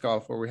for disc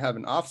golf where we have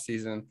an off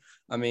season.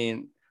 I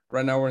mean,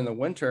 right now we're in the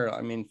winter.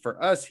 I mean,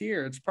 for us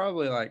here, it's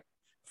probably like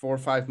 4 or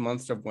 5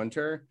 months of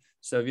winter.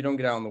 So if you don't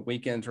get out on the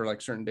weekends or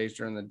like certain days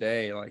during the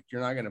day, like,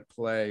 you're not going to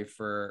play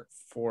for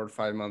 4 or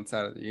 5 months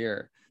out of the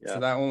year. Yeah. So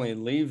that only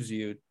leaves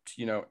you,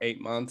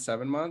 8 months,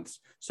 7 months.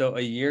 So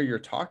a year you're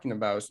talking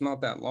about, it's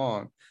not that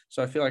long.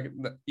 So I feel like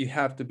you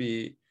have to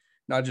be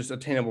not just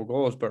attainable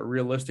goals, but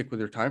realistic with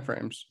your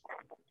timeframes.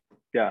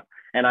 Yeah.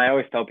 And I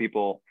always tell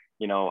people,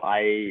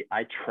 I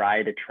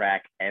try to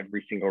track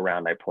every single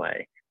round I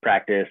play,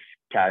 practice,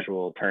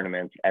 casual,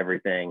 tournaments,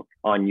 everything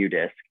on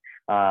UDisc.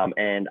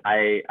 And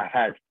I've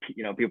had,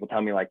 people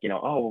tell me like,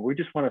 oh, we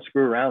just want to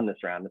screw around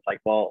this round. It's like,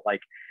 well,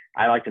 like,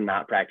 I like to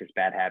not practice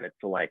bad habits.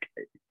 So like,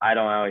 I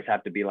don't always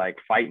have to be like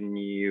fighting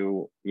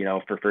you,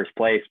 for first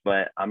place,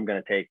 but I'm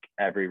going to take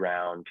every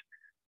round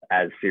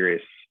as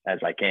serious as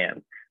I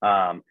can.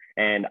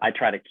 And I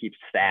try to keep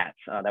stats.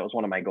 That was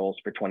one of my goals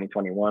for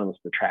 2021, was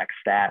to track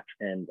stats,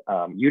 and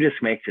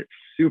UDisc makes it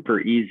super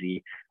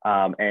easy.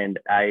 And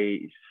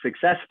I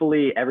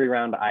successfully, every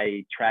round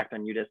I tracked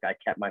on UDisc, I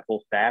kept my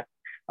full stats,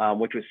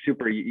 which was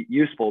super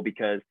useful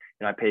because,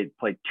 I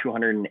played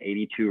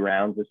 282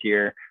 rounds this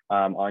year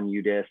on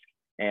UDisc,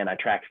 and I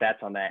tracked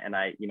stats on that. And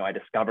I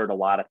discovered a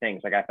lot of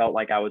things. Like, I felt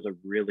like I was a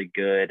really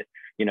good,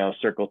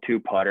 circle 2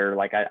 putter.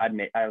 Like, I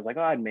was like,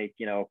 oh, I'd make,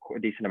 a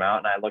decent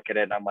amount. And I look at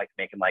it and I'm like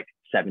making like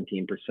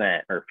 17%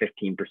 or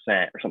 15%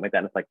 or something like that.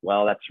 And it's like,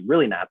 well, that's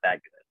really not that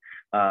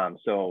good.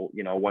 So,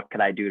 what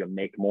could I do to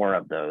make more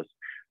of those?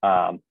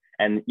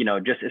 And,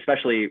 just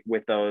especially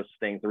with those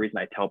things, the reason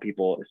I tell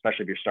people,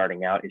 especially if you're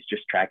starting out, is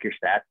just track your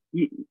stats.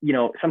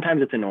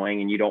 Sometimes it's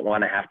annoying and you don't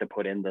want to have to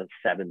put in the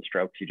 7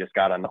 strokes you just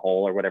got on the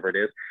hole or whatever it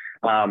is.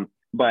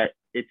 But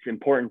it's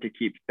important to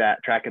keep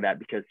that track of that,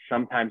 because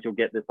sometimes you'll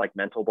get this like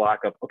mental block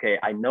of, okay,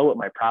 I know what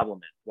my problem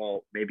is.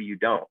 Well, maybe you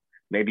don't.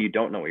 Maybe you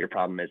don't know what your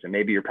problem is. And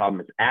maybe your problem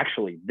is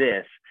actually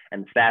this,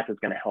 and stats is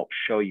going to help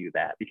show you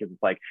that, because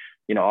it's like,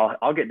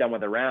 I'll get done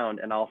with a round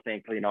and I'll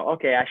think,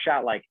 okay, I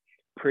shot like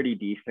pretty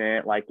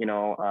decent. Like,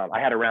 I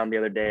had a round the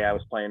other day, I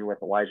was playing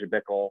with Elijah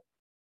Bickle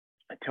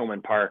at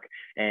Tillman Park,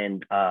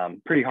 and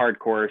pretty hard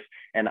course.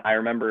 And I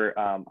remember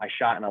I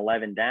shot an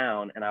 11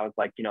 down, and I was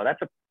like,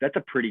 that's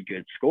a pretty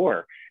good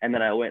score. And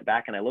then I went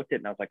back and I looked at it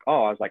and I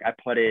was like, I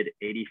putted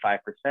 85%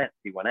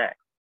 C1X.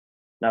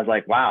 And I was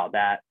like, wow,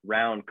 that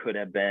round could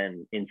have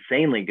been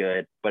insanely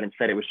good, but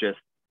instead it was just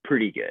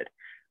pretty good.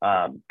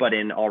 But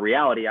in all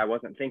reality, I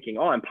wasn't thinking,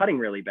 oh, I'm putting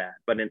really bad.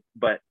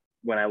 But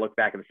when I look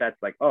back at the stats,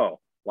 like, oh,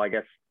 well, I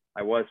guess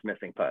I was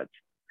missing putts.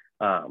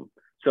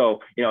 So,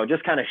 it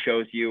just kind of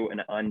shows you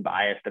an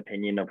unbiased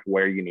opinion of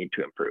where you need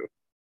to improve.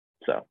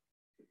 So.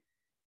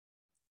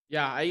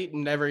 Yeah, I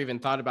never even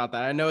thought about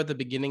that. I know at the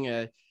beginning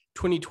of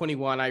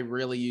 2021, I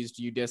really used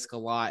UDisc a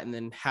lot. And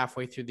then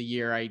halfway through the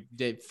year, I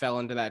fell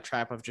into that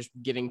trap of just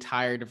getting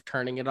tired of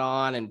turning it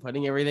on and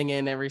putting everything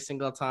in every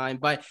single time.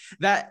 But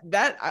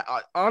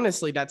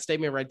honestly, that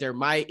statement right there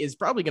is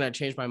probably going to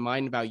change my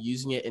mind about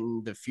using it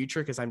in the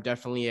future, because I'm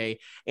definitely a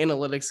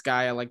analytics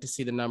guy. I like to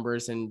see the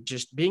numbers, and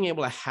just being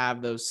able to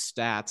have those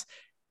stats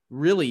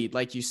really,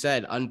 like you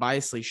said,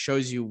 unbiasedly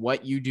shows you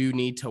what you do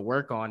need to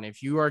work on.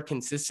 If you are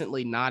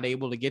consistently not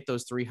able to get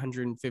those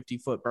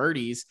 350-foot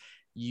birdies,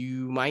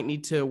 you might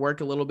need to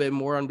work a little bit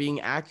more on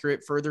being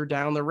accurate further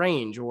down the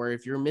range. Or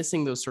if you're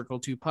missing those circle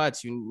 2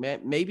 putts, you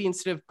maybe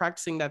instead of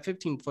practicing that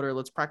 15-footer,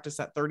 let's practice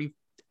that 30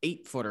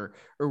 8-footer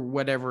or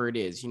whatever it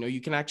is.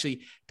 You can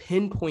actually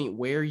pinpoint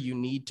where you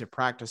need to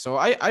practice. So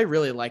I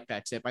really like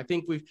that tip. I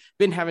think we've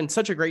been having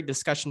such a great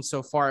discussion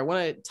so far. I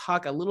want to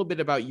talk a little bit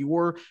about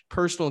your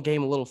personal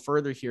game a little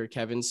further here,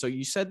 Kevin. So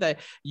you said that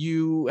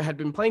you had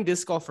been playing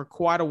disc golf for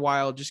quite a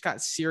while, just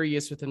got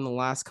serious within the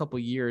last couple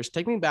of years.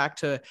 Take me back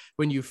to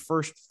when you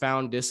first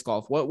found disc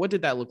golf. What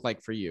did that look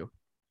like for you?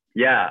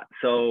 Yeah.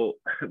 So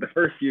the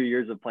first few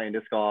years of playing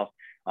disc golf,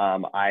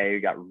 I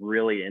got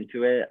really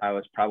into it. I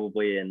was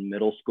probably in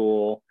middle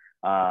school,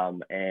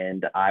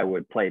 and I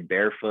would play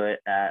barefoot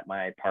at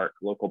my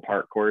local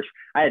park course.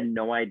 I had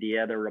no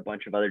idea there were a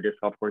bunch of other disc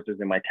golf courses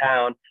in my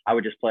town. I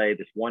would just play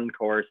this one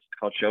course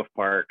called Shoaf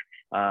Park,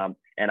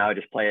 and I would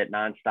just play it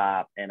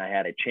nonstop. And I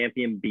had a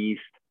Champion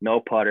Beast, no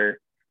putter.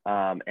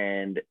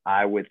 And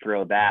I would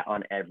throw that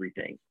on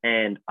everything.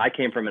 And I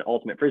came from an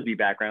ultimate Frisbee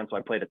background, so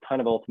I played a ton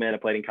of ultimate. I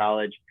played in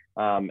college,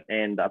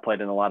 and I played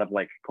in a lot of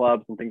like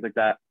clubs and things like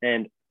that.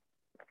 And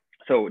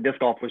so disc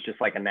golf was just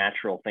like a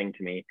natural thing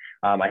to me.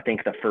 I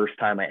think the first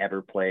time I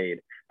ever played,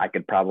 I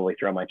could probably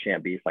throw my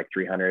Champ Beast like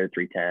 300,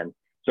 310.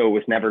 So it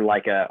was never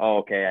like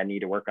okay, I need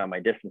to work on my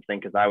distance thing,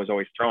 because I was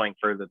always throwing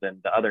further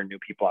than the other new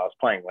people I was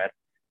playing with.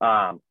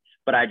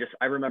 But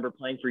I remember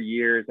playing for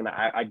years, and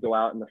I'd go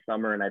out in the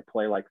summer and I'd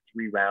play like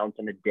 3 rounds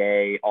in a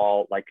day,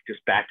 all like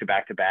just back to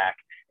back to back.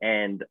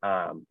 And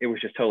it was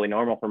just totally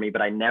normal for me.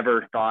 But I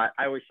never thought,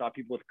 I always saw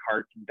people with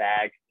carts and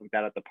bags like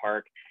that at the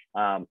park.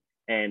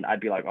 And I'd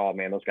be like, oh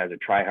man, those guys are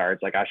tryhards.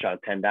 Like I shot a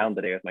 10 down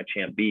today with my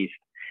Champ Beast.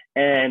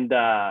 And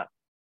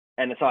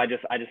so I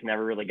just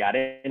never really got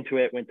into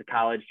it. Went to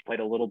college,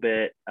 played a little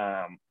bit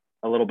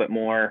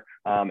more.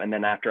 And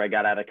then after I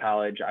got out of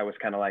college, I was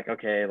kind of like,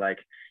 okay, like,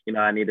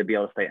 I need to be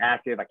able to stay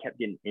active. I kept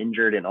getting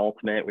injured in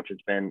ultimate, which has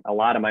been a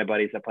lot of my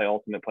buddies that play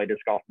ultimate play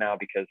disc golf now,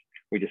 because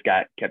we just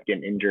kept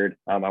getting injured.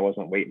 I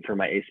wasn't waiting for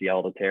my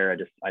ACL to tear.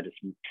 I just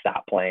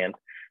stopped playing.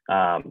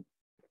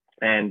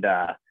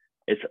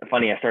 It's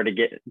funny. I started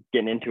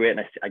getting into it,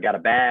 and I got a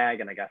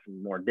bag, and I got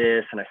some more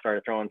discs, and I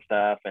started throwing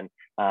stuff, and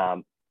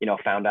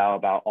found out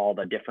about all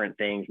the different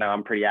things. Now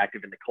I'm pretty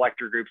active in the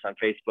collector groups on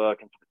Facebook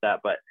and stuff like that.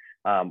 But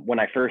when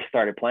I first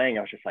started playing,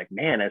 I was just like,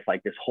 man, it's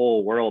like this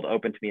whole world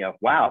opened to me of,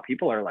 wow,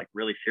 people are like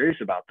really serious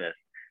about this.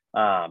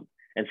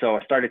 And so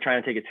I started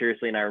trying to take it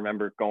seriously. And I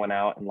remember going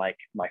out and like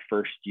my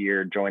first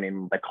year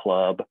joining the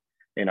club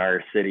in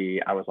our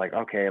city, I was like,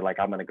 okay, like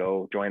I'm going to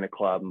go join the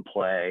club and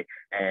play,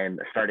 and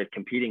I started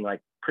competing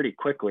like pretty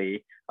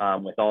quickly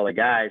with all the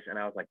guys. And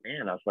I was like,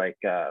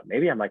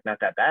 maybe I'm like not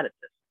that bad at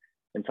this.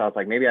 And so I was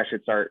like, maybe I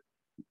should start,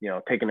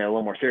 taking it a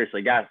little more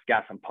seriously. Got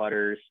some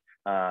putters,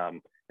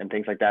 and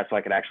things like that, so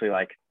I could actually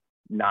like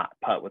not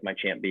putt with my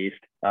Champ Beast,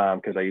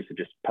 because I used to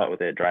just putt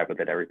with it, drive with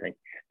it, everything.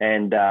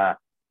 And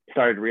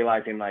started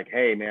realizing like,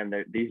 hey man,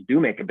 these do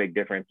make a big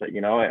difference. That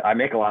I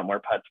make a lot more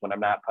putts when I'm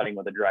not putting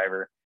with a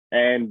driver,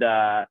 and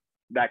that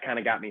kind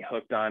of got me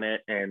hooked on it,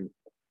 and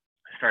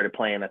started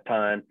playing a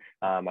ton.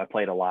 I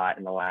played a lot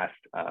in the last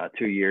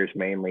 2 years,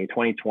 mainly.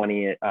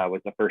 2020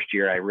 was the first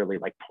year I really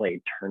like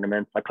played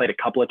tournaments. I played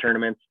a couple of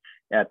tournaments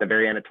at the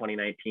very end of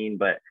 2019,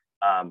 but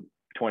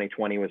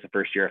 2020 was the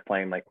first year of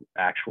playing like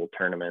actual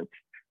tournaments,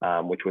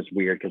 which was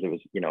weird because it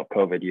was,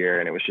 COVID year,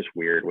 and it was just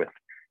weird with,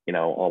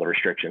 all the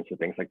restrictions and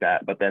things like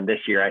that. But then this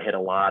year I hit a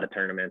lot of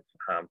tournaments,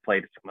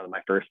 played some of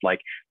my first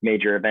like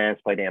major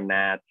events, played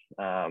AmNats,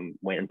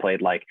 went and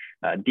played like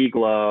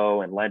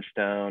D-Glow and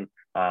Ledgestone,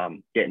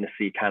 getting to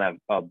see kind of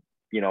a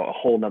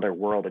whole nother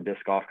world of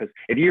disc golf. Because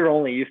if you're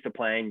only used to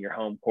playing your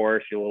home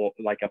course, your little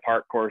like a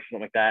park course or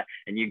something like that,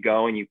 and you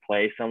go and you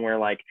play somewhere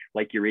like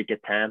Eureka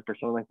 10th or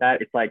something like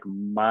that, it's like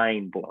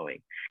mind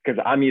blowing. Because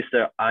I'm used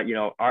to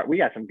we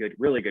got some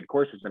really good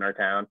courses in our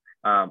town,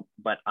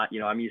 but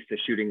I'm used to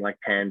shooting like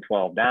 10,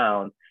 12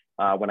 down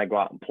when I go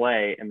out and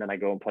play, and then I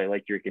go and play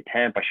like Eureka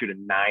 10th. I shoot a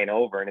 9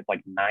 over, and it's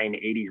like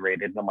 980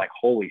 rated, and I'm like,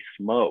 holy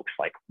smokes,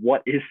 like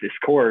what is this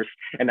course?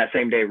 And that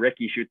same day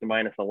Ricky shoots a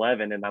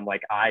 -11, and I'm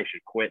like, I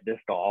should quit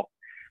disc golf.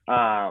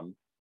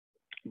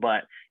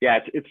 But yeah,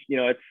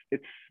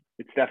 it's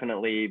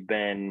definitely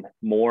been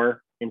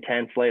more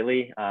intense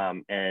lately,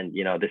 and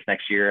this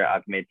next year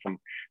I've made some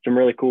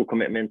really cool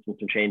commitments and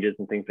some changes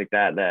and things like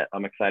that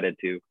I'm excited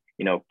to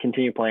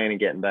continue playing and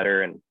getting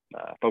better, and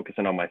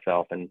focusing on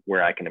myself and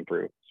where I can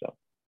improve.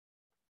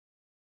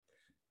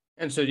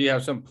 And so do you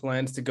have some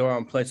plans to go out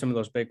and play some of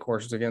those big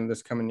courses again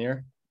this coming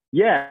year?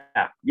 Yeah.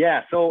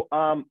 So,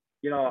 I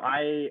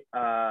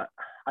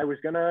was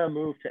going to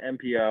move to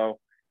MPO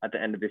at the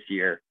end of this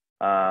year.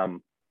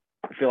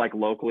 I feel like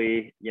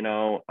locally,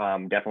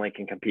 definitely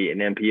can compete in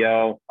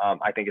MPO.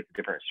 I think it's a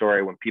different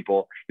story when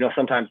people,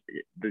 sometimes,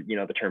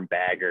 the term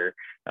bagger,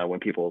 when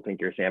people think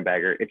you're a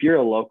sandbagger. If you're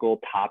a local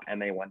top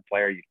MA1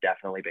 player, you've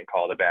definitely been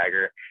called a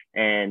bagger.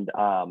 And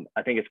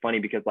I think it's funny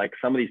because like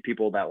some of these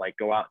people that like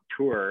go out and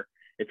tour,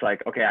 it's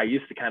like, okay, I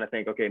used to kind of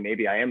think, okay,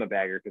 maybe I am a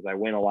bagger because I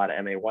win a lot of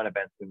MA1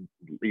 events in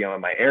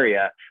my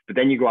area. But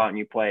then you go out and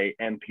you play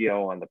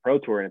MPO on the Pro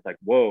Tour, and it's like,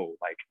 whoa,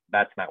 like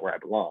that's not where I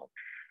belong.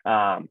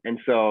 And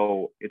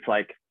so it's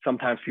like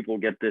sometimes people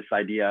get this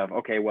idea of,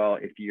 okay, well,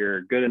 if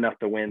you're good enough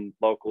to win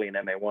locally in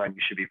MA1,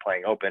 you should be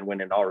playing open,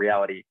 when in all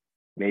reality,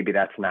 maybe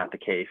that's not the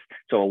case.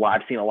 So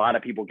I've seen a lot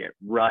of people get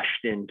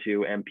rushed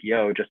into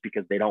MPO just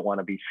because they don't want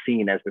to be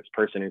seen as this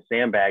person who's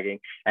sandbagging,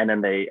 and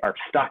then they are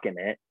stuck in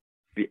it.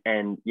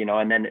 And,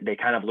 and then they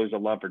kind of lose a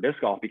love for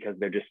disc golf because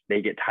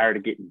they get tired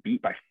of getting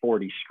beat by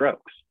 40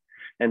 strokes.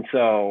 And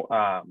so,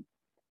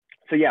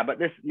 but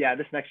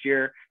this next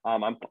year,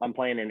 I'm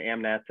playing in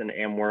AmNets and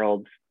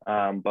AmWorlds,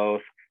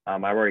 both.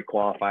 I've already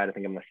qualified. I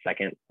think I'm the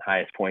second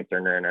highest points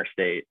earner in our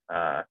state.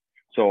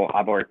 So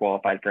I've already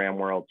qualified for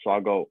AmWorlds.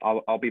 So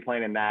I'll be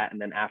playing in that. And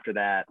then after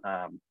that,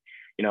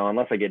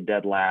 unless I get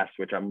dead last,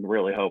 which I'm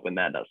really hoping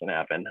that doesn't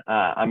happen,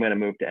 I'm going to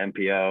move to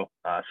MPO.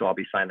 So I'll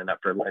be signing up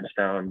for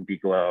Ledgestone,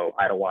 Declo,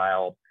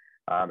 Idlewild.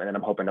 And then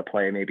I'm hoping to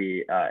play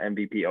maybe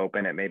MVP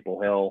Open at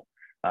Maple Hill,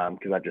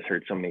 because I've just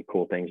heard so many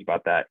cool things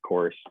about that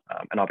course.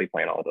 And I'll be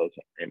playing all of those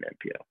in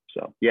MPO.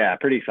 So yeah,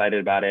 pretty excited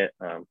about it.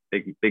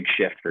 Big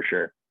shift for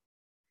sure.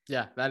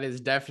 Yeah, that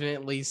is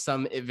definitely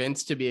some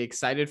events to be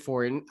excited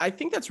for. And I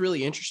think that's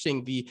really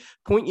interesting. The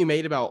point you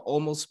made about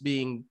almost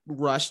being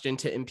rushed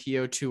into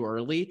MPO too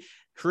early.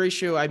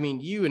 Horatio, I mean,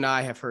 you and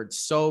I have heard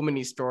so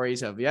many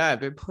stories of,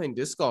 I've been playing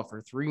disc golf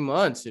for 3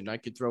 months and I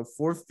could throw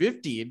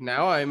 450 and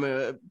now I'm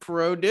a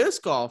pro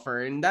disc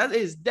golfer. And that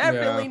is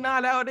definitely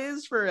not how it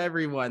is for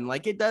everyone.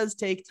 Like, it does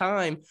take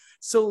time.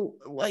 So,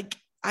 like,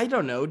 I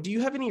don't know. Do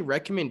you have any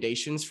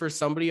recommendations for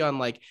somebody on,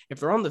 like, if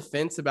they're on the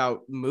fence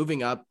about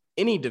moving up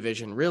any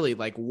division, really,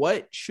 like,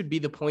 what should be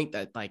the point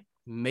that, like,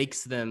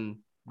 makes them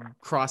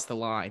cross the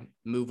line,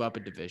 move up a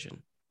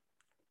division?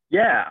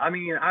 Yeah, I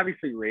mean,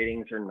 obviously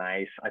ratings are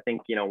nice. I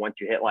think, once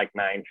you hit like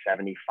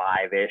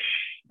 975-ish,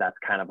 that's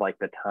kind of like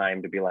the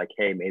time to be like,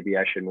 hey, maybe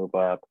I should move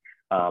up.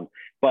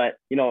 But,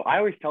 I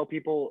always tell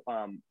people,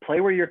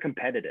 play where you're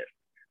competitive.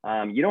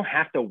 You don't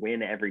have to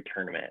win every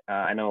tournament.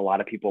 I know a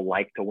lot of people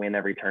like to win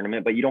every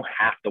tournament, but you don't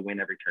have to win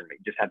every tournament.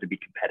 You just have to be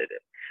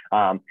competitive.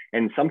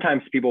 And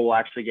sometimes people will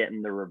actually get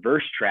in the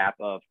reverse trap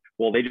of,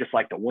 well, they just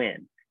like to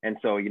win. And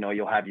so,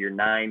 you'll have your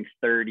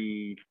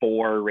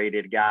 934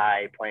 rated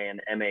guy playing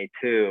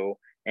MA2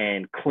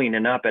 and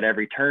cleaning up at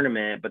every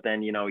tournament, but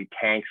then, he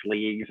tanks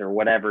leagues or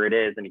whatever it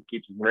is, and he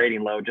keeps his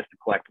rating low just to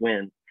collect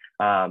wins.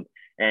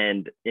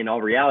 And in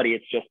all reality,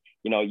 it's just,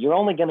 you're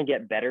only going to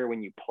get better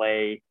when you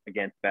play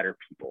against better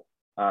people.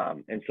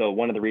 And so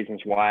one of the reasons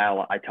why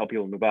I tell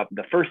people to move up,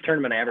 the first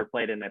tournament I ever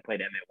played in, I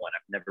played MA1.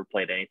 I've never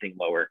played anything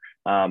lower.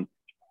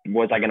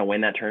 Was I going to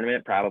win that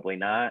tournament? Probably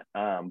not.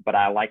 But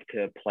I like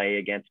to play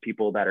against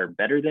people that are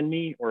better than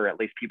me, or at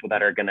least people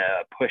that are going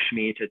to push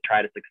me to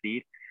try to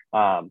succeed.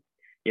 And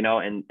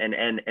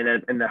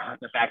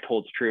the fact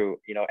holds true.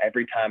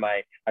 Every time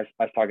I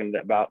was talking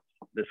about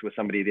this with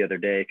somebody the other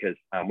day, because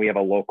we have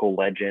a local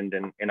legend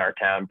in our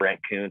town,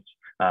 Brent Kuntz.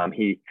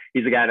 He's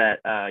the guy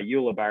that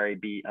Ulibarri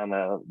beat on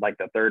the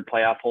third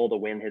playoff hole to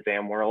win his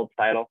AmWorlds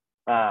title.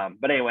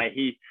 But anyway,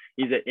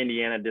 he's an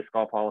Indiana Disc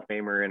Golf Hall of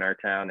Famer in our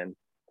town, and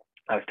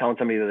I was telling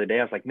somebody the other day,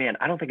 I was like, man,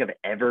 I don't think I've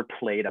ever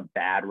played a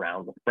bad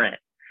round with Brent.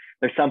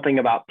 There's something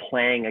about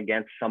playing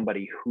against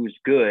somebody who's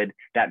good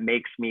that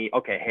makes me,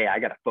 okay, hey, I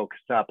got to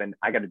focus up and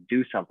I got to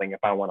do something if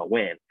I want to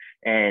win.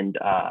 And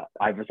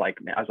I was like,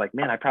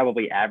 man, I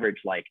probably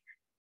average like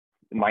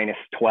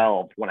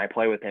 -12 when I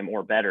play with him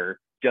or better,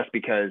 just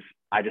because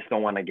I just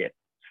don't want to get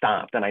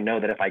stomped. And I know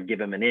that if I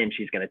give him an inch,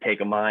 he's going to take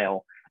a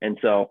mile. And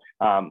so,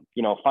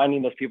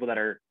 finding those people that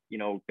are,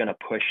 going to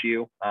push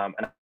you.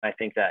 And I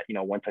think that,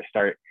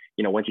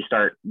 once you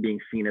start being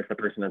seen as the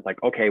person that's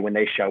like, okay, when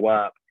they show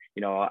up,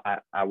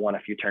 I won a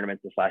few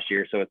tournaments this last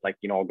year. So it's like,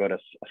 I'll go to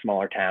a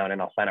smaller town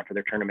and I'll sign up for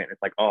their tournament. And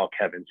it's like, oh,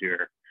 Kevin's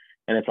here.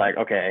 And it's like,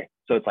 okay.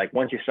 So it's like,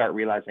 once you start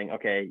realizing,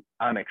 okay,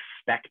 I'm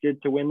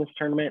expected to win this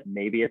tournament,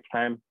 maybe it's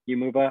time you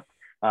move up.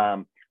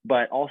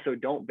 But also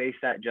don't base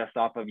that just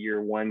off of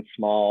your one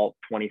small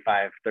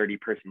 25, 30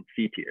 person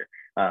C tier.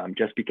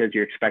 Just because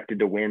you're expected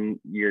to win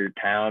your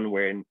town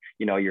when,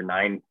 you're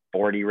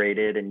 940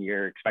 rated and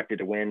you're expected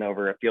to win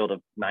over a field of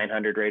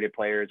 900 rated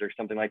players or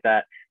something like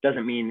that,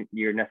 doesn't mean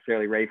you're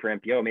necessarily ready for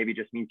MPO. Maybe it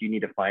just means you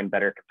need to find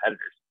better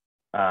competitors.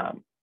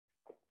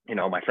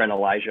 My friend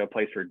Elijah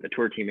plays for the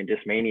tour team in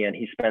Discmania, and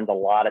he spends a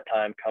lot of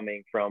time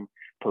coming from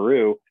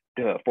Peru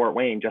to Fort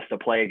Wayne just to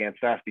play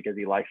against us because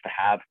he likes to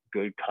have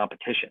good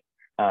competition.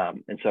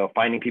 And so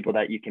finding people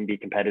that you can be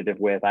competitive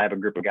with. I have a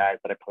group of guys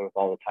that I play with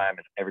all the time,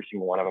 and every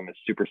single one of them is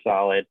super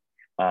solid,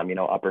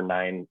 upper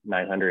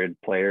 900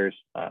 players,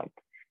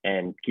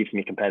 and keeps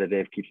me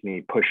competitive, keeps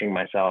me pushing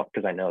myself,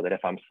 because I know that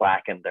if I'm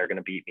slacking, they're going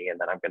to beat me, and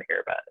then I'm going to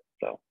hear about it.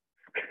 So.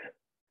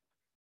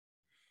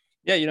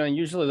 Yeah,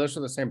 usually those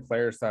are the same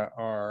players that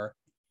are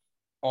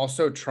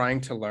also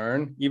trying to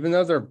learn, even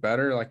though they're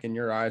better, like in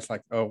your eyes,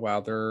 like, oh,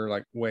 wow, they're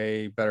like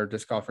way better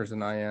disc golfers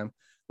than I am.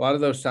 A lot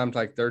of those times,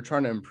 like, they're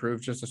trying to improve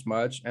just as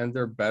much, and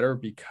they're better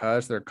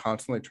because they're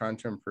constantly trying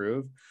to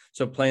improve.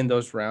 So playing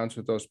those rounds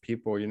with those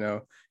people,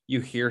 you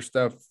hear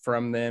stuff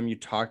from them, you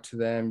talk to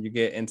them, you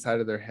get inside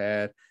of their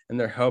head, and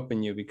they're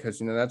helping you because,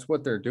 that's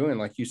what they're doing.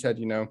 Like you said,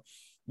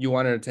 you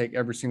wanted to take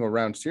every single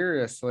round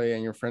seriously,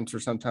 and your friends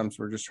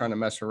were just trying to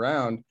mess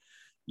around,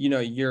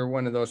 you're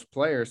one of those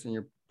players, and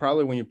you're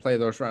probably, when you play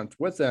those rounds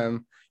with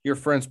them, your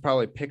friends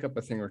probably pick up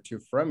a thing or two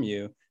from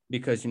you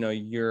because,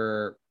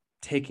 you're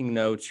taking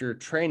notes, you're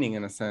training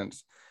in a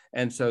sense.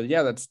 And so,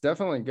 yeah, that's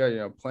definitely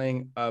good.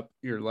 Playing up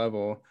your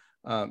level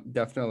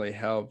definitely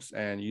helps,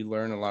 and you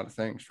learn a lot of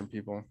things from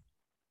people.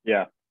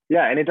 Yeah.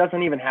 Yeah. And it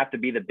doesn't even have to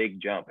be the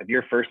big jump. If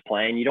you're first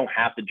playing, you don't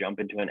have to jump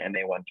into an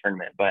MA1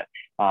 tournament. But,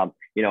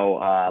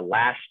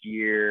 last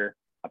year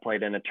I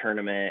played in a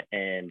tournament,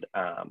 and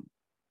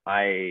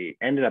I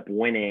ended up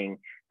winning,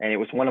 and it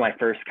was one of my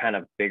first kind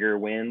of bigger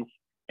wins.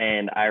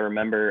 And I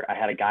remember I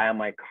had a guy on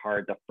my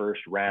card the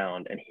first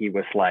round, and he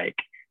was like,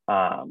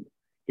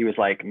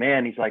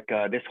 man, he's like,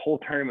 this whole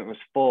tournament was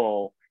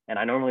full, and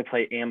I normally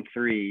play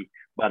AM3,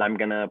 but I'm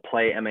going to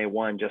play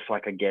MA1 just so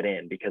I could get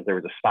in because there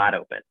was a spot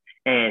open.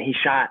 And he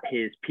shot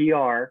his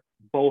PR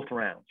both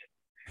rounds.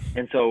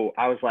 And so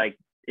I was like,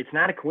 it's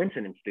not a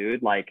coincidence,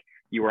 dude. Like,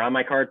 you were on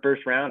my card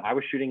first round. I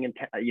was shooting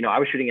I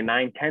was shooting a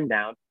 9-10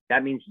 down.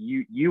 That means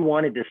you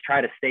wanted to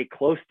try to stay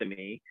close to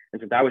me.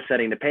 And since I was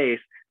setting the pace,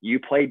 you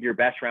played your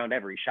best round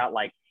ever. He shot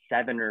like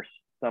 7 or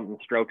something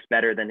strokes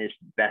better than his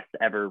best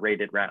ever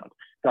rated round.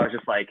 So I was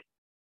just like,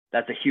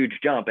 that's a huge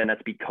jump. And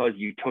that's because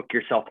you took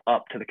yourself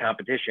up to the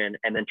competition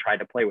and then tried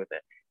to play with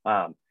it.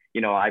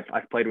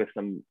 I've played with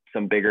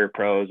some bigger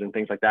pros and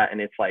things like that. And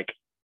it's like,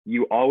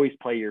 you always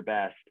play your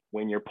best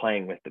when you're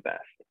playing with the best.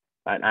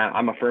 And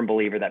I'm a firm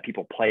believer that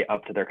people play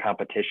up to their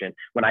competition.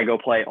 When I go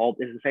play it's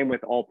the same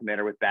with Ultimate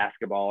or with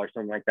basketball or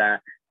something like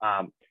that.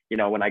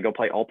 When I go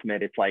play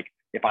Ultimate, it's like,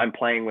 if I'm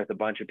playing with a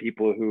bunch of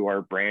people who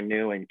are brand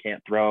new and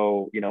can't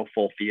throw,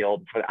 full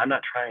field, I'm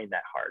not trying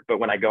that hard. But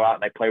when I go out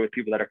and I play with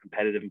people that are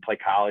competitive and play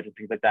college and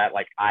things like that,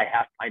 like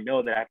I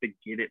know that I have to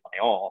give it my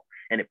all,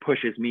 and it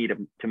pushes me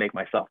to make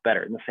myself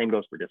better. And the same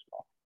goes for disc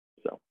golf.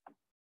 So.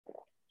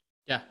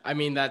 Yeah, I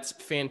mean, that's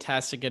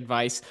fantastic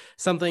advice.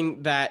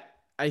 Something that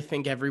I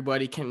think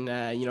everybody can,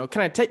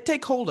 kind of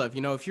take hold of.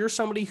 If you're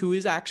somebody who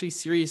is actually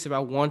serious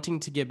about wanting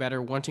to get better,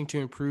 wanting to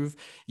improve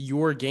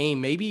your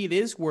game, maybe it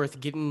is worth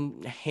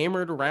getting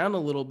hammered around a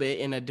little bit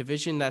in a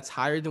division that's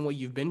higher than what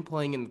you've been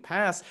playing in the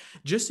past,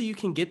 just so you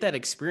can get that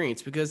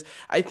experience. Because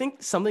I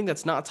think something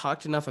that's not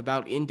talked enough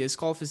about in disc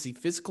golf is the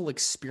physical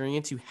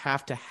experience you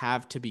have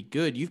to be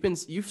good.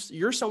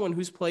 You're someone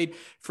who's played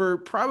for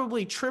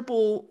probably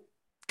triple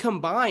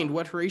combined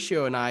what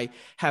Horatio and I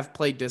have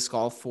played disc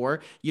golf for.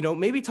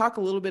 Maybe talk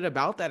a little bit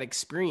about that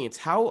experience.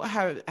 How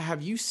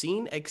have you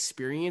seen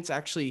experience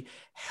actually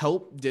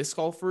help disc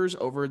golfers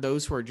over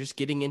those who are just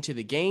getting into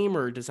the game,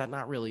 or does that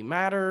not really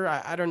matter?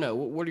 I don't know.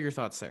 What are your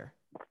thoughts there?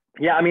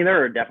 Yeah, I mean,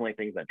 there are definitely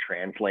things that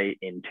translate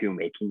into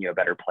making you a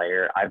better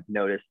player. I've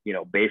noticed,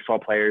 baseball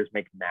players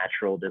make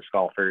natural disc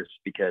golfers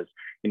because,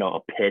 a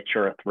pitch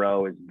or a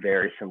throw is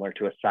very similar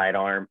to a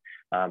sidearm.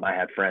 I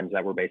had friends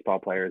that were baseball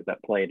players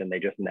that played, and they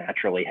just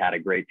naturally had a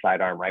great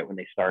sidearm right when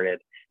they started.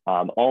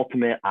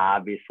 Ultimate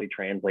obviously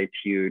translates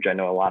huge. I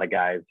know a lot of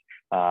guys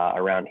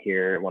around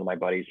here. One of my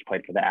buddies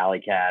played for the Alley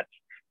Cats,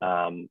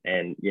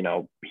 and,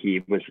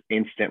 he was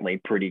instantly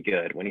pretty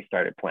good when he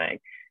started playing.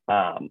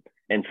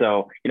 And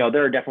so,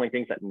 there are definitely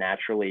things that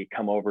naturally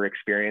come over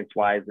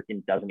experience-wise.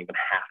 It doesn't even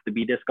have to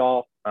be disc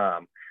golf.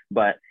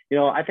 But,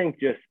 I think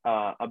just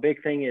a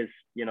big thing is,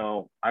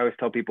 I always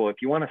tell people, if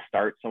you want to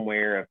start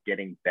somewhere of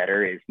getting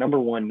better, is number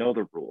one, know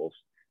the rules.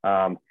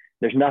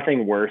 There's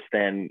nothing worse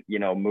than,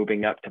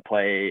 moving up to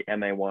play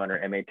MA1 or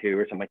MA2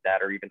 or something like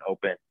that, or even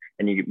open,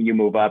 and you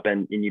move up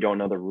and you don't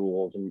know the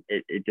rules, and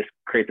it just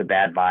creates a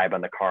bad vibe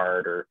on the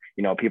card, or,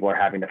 people are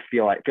having to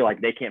feel like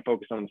they can't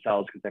focus on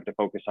themselves because they have to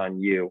focus on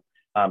you.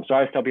 So I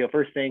always tell people,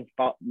 first thing,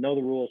 know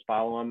the rules,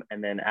 follow them.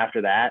 And then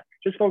after that,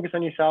 just focus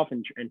on yourself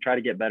and try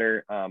to get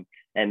better.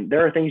 And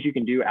there are things you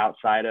can do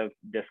outside of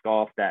disc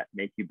golf that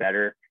make you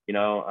better. I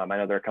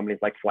know there are companies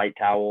like Flight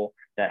Towel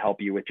that help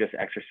you with just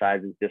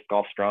exercises. Disc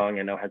Golf Strong,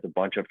 I know, has a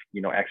bunch of,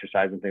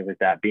 exercises and things like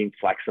that, being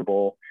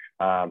flexible,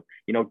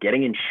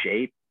 getting in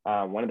shape.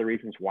 One of the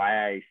reasons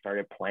why I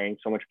started playing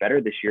so much better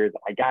this year is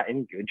I got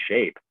in good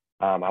shape.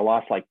 I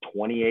lost like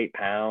 28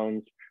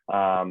 pounds.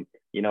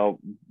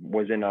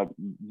 Was in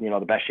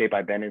the best shape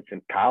I've been in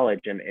since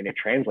college, and it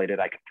translated.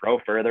 I could throw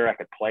further, I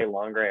could play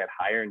longer, I had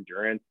higher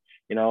endurance,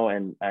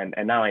 and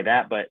not only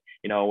that, but,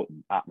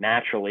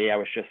 naturally I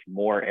was just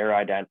more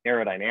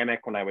aerodynamic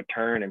when I would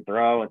turn and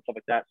throw and stuff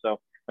like that. So,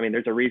 I mean,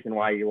 there's a reason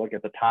why you look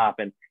at the top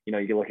and, you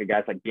can look at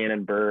guys like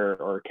Gannon Buhr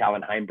or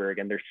Calvin Heimberg,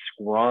 and they're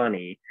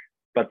scrawny,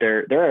 but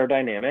they're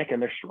aerodynamic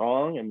and they're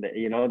strong, and,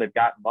 they've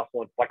got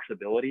muscle and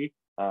flexibility.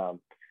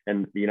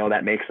 And,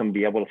 that makes them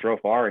be able to throw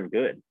far and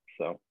good.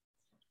 So.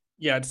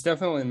 Yeah, it's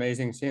definitely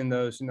amazing seeing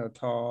those,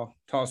 tall,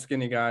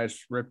 skinny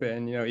guys rip it.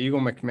 And, Eagle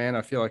McMahon,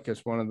 I feel like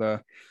is one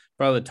of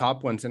probably the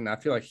top ones. And I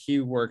feel like he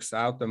works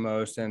out the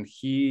most and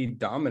he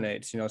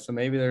dominates, so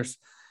maybe there's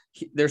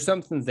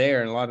something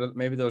there. And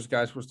maybe those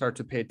guys will start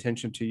to pay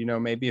attention to,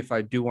 maybe if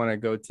I do want to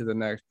go to the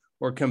next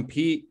or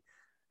compete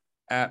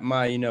at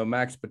my,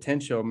 max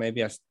potential,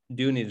 maybe I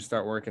do need to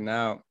start working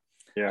out.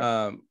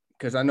 Yeah.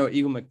 because I know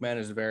Eagle McMahon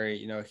is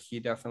very, he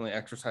definitely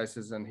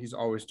exercises and he's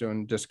always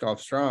doing disc golf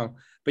strong.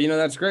 But,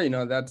 that's great.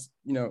 That's,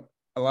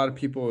 a lot of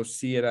people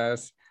see it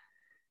as,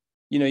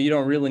 you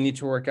don't really need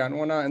to work out and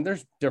whatnot. And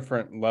there's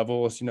different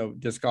levels,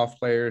 disc golf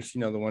players,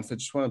 the ones that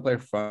just want to play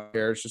for fun,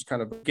 it's just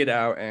kind of get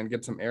out and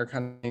get some air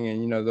kind of thing.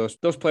 And,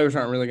 those players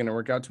aren't really going to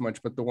work out too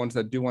much, but the ones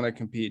that do want to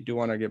compete, do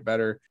want to get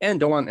better and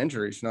don't want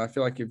injuries. I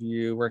feel like if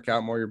you work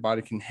out more, your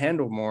body can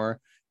handle more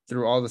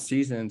through all the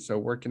season. So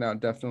working out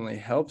definitely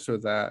helps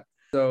with that.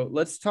 So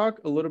let's talk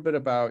a little bit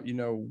about,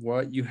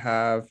 what you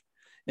have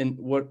and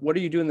what are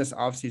you doing this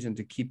off season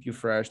to keep you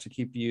fresh, to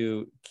keep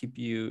you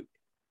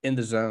in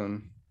the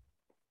zone?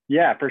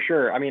 Yeah, for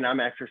sure. I mean, I'm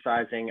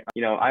exercising.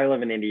 I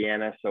live in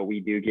Indiana, so we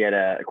do get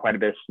quite a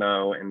bit of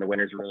snow, and the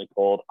winters are really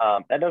cold.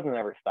 That doesn't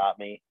ever stop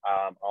me.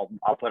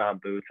 I'll put on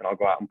boots and I'll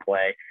go out and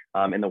play.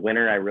 In the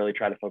winter, I really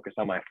try to focus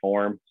on my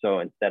form. So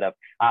instead of,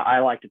 I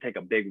like to take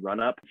a big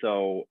run up.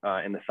 So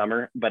in the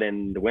summer, but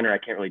in the winter, I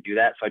can't really do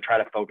that. So I try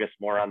to focus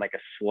more on like a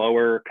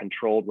slower,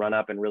 controlled run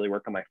up and really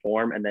work on my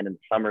form. And then in the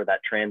summer,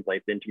 that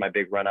translates into my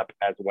big run up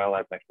as well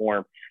as my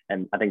form.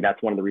 And I think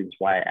that's one of the reasons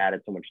why I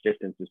added so much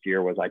distance this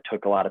year was I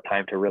took a lot of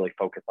time to really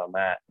focus on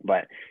that.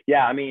 But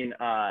yeah, I mean, in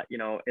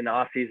the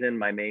off season,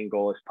 my main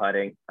goal is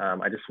putting.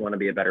 I just want to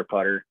be a better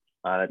putter.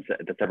 That's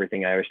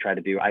everything I always try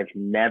to do. I've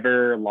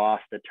never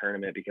lost a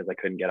tournament because I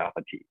couldn't get off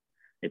a tee.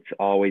 It's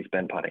always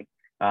been putting.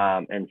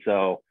 And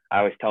so I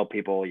always tell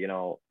people, we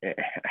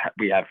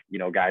have,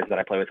 guys that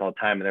I play with all the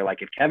time, and they're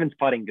like, if Kevin's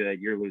putting good,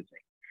 you're losing.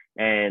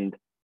 And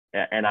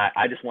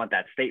I just want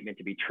that statement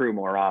to be true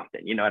more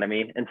often. You know what I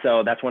mean? And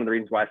so that's one of the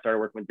reasons why I started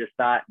working with Disc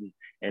Dot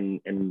and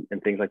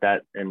things like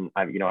that. And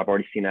I've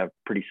already seen a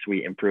pretty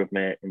sweet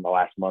improvement in the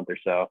last month or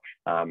so.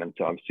 And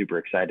so I'm super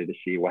excited to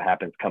see what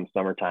happens come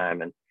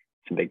summertime and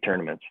some big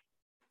tournaments.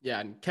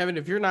 Yeah, and Kevin,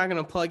 if you're not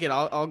going to plug it,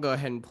 I'll go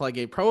ahead and plug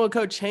it. Promo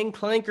code Chain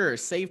Clankers,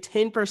 save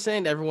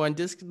 10%, everyone.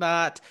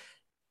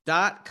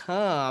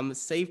 DiscDot.com,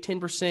 save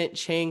 10%,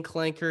 Chain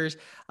Clankers.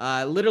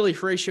 Literally,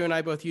 Horatio and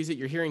I both use it.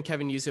 You're hearing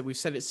Kevin use it. We've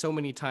said it so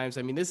many times.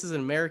 I mean, this is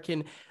an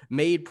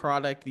American-made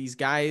product. These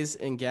guys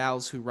and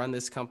gals who run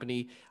this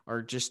company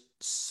are just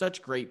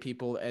such great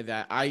people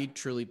that I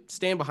truly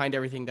stand behind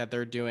everything that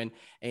they're doing.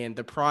 And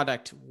the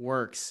product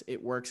works.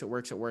 It works.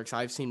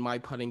 I've seen my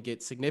putting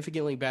get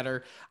significantly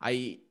better.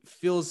 I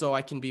feel as though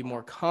I can be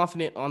more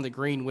confident on the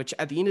green, which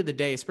at the end of the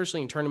day,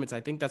 especially in tournaments,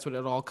 I think that's what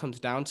it all comes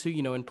down to.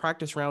 In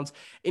practice rounds,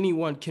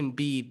 anyone can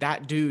be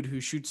that dude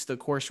who shoots the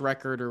course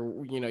record,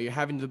 or, you're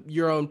having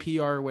your own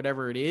PR or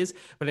whatever it is.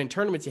 But in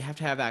tournaments, you have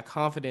to have that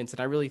confidence. And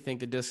I really think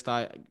the Disc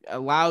Dot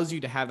allows you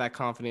to have that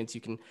confidence.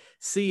 You can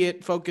see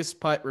it, focus,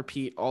 putt,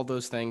 repeat, all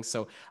those things.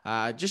 So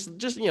just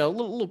a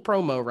little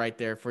promo right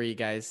there for you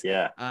guys.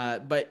 Yeah.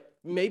 But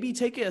maybe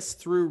take us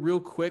through real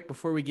quick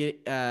before we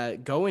get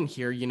going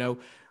here.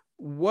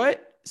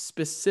 What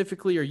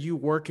specifically are you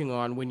working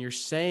on when you're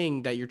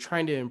saying that you're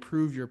trying to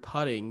improve your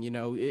putting?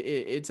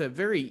 It's a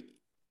very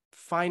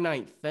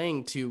finite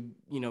thing to,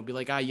 be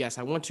like, yes,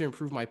 I want to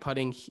improve my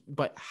putting,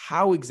 but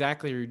how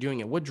exactly are you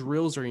doing it? What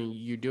drills are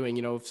you doing?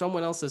 If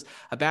someone else is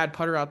a bad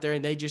putter out there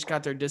and they just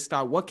got their Disc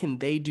Dot, what can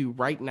they do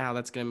right now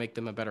that's going to make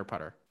them a better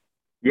putter?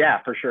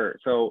 Yeah, for sure.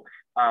 So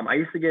I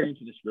used to get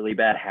into this really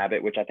bad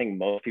habit, which I think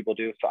most people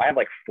do. So I have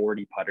like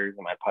 40 putters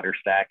in my putter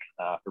stack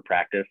for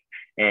practice,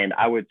 and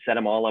I would set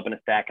them all up in a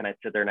stack, and I'd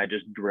sit there and I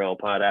just drill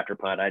putt after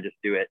putt. I just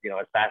do it,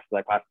 as fast as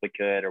I possibly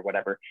could or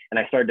whatever. And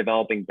I started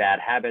developing bad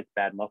habits,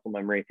 bad muscle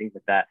memory, things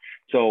like that.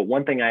 So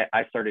one thing I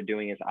started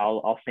doing is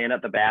I'll stand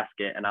at the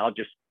basket and I'll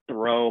just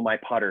throw my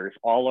putters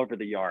all over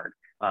the yard.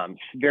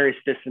 Various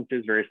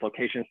distances, various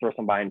locations, throw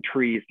some behind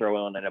trees,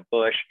 throw one in a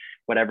bush,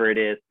 whatever it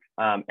is.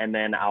 And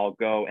then I'll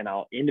go and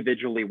I'll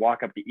individually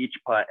walk up to each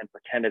putt and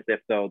pretend as if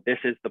though this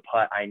is the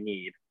putt I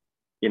need,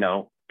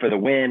 for the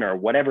win or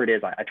whatever it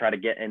is. I try to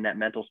get in that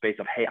mental space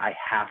of, hey, I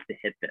have to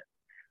hit this.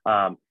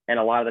 And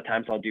a lot of the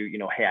times I'll do,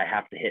 hey, I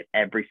have to hit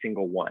every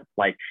single one.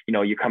 Like,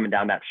 you're coming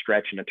down that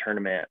stretch in a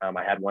tournament.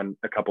 I had one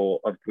this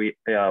last week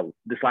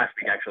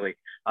actually.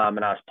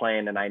 And I was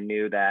playing and I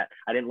knew that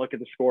I didn't look at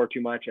the score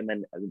too much. And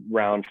then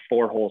around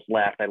 4 holes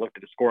left, I looked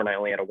at the score and I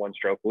only had a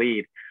 1-stroke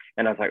lead.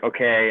 And I was like,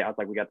 okay,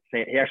 we got the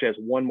same. He actually has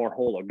one more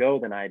hole to go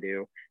than I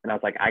do. And I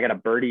was like, I got to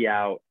birdie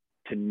out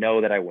to know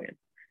that I win.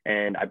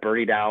 And I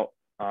birdied out.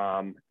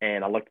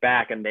 And I looked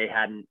back and they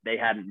hadn't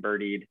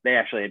birdied. They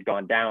actually had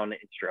gone down in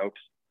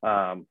strokes,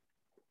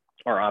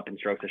 or up in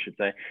strokes, I should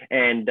say.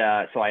 And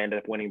so I ended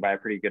up winning by a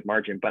pretty good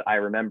margin. But I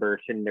remember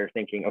sitting there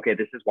thinking, okay,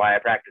 this is why I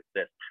practice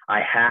this.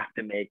 I have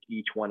to make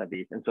each one of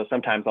these. And so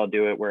sometimes I'll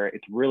do it where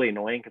it's really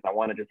annoying because I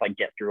want to just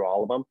get through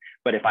all of them.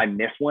 But if I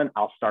miss one,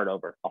 I'll start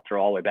over. I'll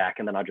throw all the way back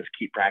and then I'll just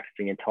keep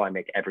practicing until I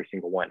make every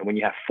single one. And when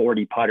you have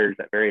 40 putters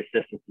at various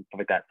distances and stuff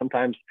like that,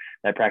 sometimes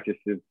that practice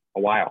is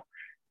a while.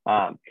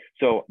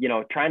 So,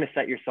 trying to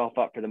set yourself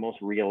up for the most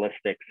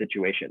realistic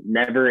situation.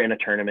 Never in a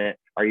tournament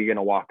are you going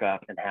to walk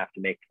up and have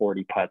to make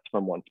 40 putts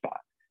from one spot.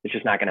 It's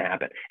just not going to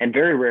happen. And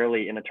very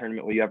rarely in a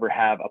tournament will you ever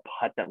have a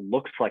putt that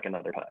looks like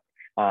another putt.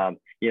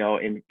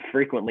 And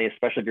frequently,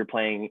 especially if you're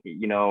playing,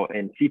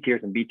 in C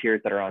tiers and B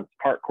tiers that are on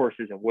park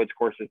courses and woods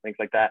courses, things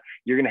like that,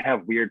 you're going to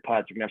have weird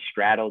putts. You're going to have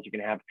straddles. You're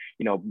going to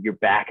have, your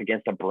back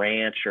against a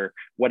branch or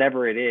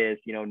whatever it is,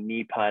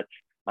 knee putts,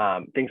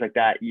 things like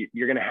that.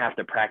 You're going to have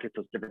to practice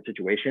those different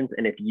situations.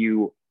 And if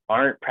you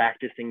aren't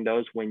practicing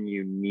those when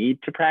you need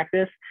to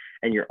practice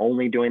and you're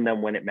only doing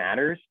them when it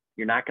matters,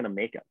 you're not going to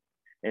make them.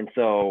 And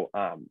so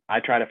I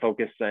try to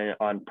focus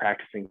on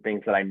practicing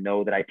things that I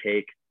know that I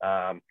take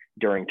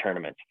during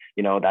tournaments.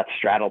 That's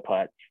straddle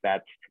putts.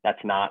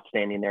 That's not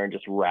standing there and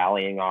just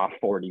rallying off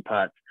 40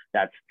 putts.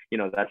 That's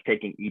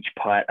taking each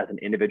putt as an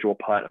individual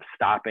putt, of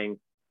stopping,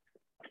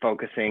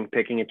 focusing,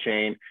 picking a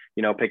chain,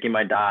 picking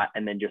my dot,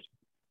 and then just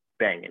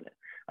banging it.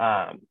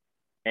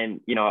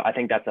 I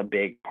think that's a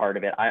big part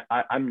of it.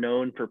 I'm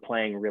known for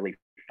playing really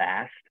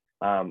fast.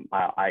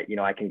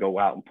 I can go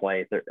out and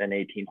play an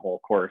 18-hole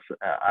course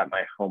at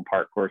my home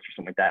park course or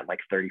something like that in like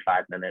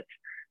 35 minutes.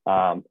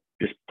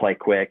 Just play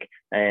quick,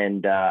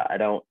 and I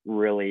don't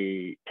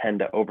really tend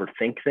to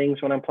overthink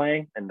things when I'm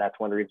playing, and that's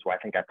one of the reasons why I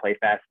think I play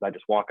fast. I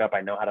just walk up,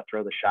 I know how to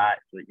throw the shot.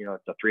 So,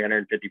 it's a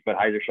 350-foot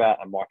hyzer shot.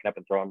 I'm walking up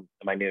and throwing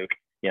my nuke.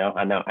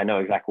 I know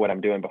exactly what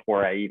I'm doing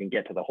before I even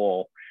get to the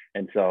hole,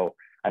 and so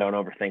I don't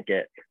overthink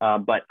it.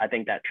 But I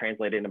think that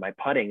translated into my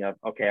putting of,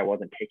 okay, I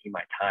wasn't taking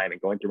my time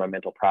and going through my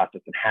mental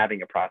process and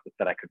having a process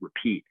that I could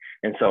repeat.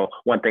 And so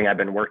one thing I've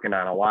been working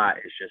on a lot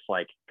is just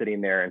like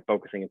sitting there and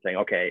focusing and saying,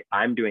 okay,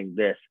 I'm doing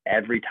this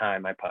every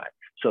time I putt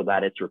so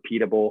that it's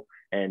repeatable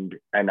and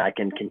I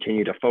can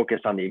continue to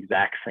focus on the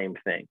exact same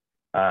thing.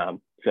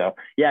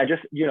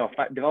 Just,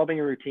 developing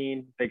a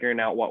routine, figuring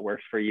out what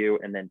works for you,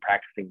 and then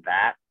practicing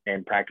that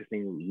and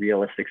practicing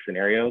realistic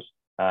scenarios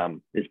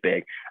is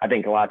big. I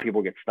think a lot of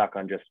people get stuck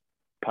on just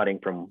putting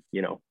from,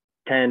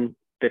 10,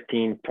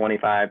 15,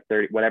 25,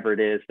 30, whatever it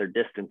is, their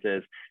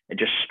distances, and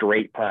just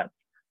straight putts.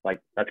 Like,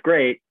 that's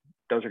great.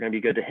 Those are going to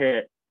be good to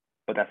hit,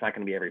 but that's not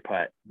going to be every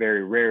putt.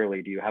 Very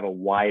rarely do you have a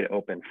wide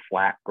open,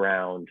 flat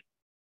ground,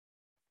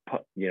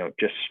 putt,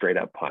 just straight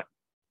up putt.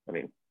 I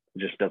mean, it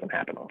just doesn't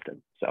happen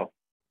often. So.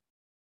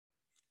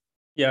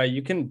 Yeah,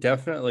 you can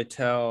definitely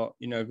tell,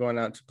 going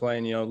out to play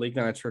in, league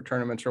nights or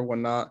tournaments or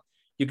whatnot,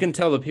 you can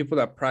tell the people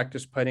that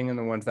practice putting and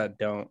the ones that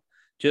don't.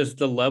 Just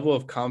the level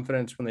of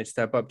confidence when they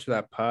step up to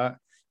that putt.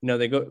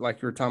 They go,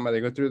 like you were talking about, they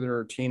go through their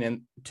routine,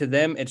 and to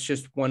them, it's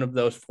just one of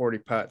those 40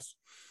 putts.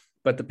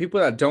 But the people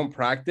that don't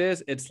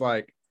practice, it's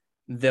like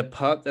the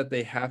putt that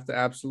they have to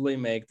absolutely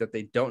make, that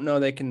they don't know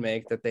they can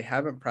make, that they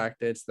haven't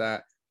practiced,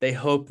 that they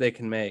hope they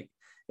can make.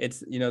 It's,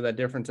 that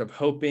difference of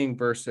hoping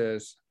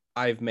versus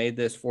I've made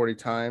this 40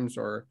 times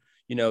or,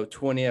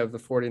 20 of the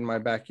 40 in my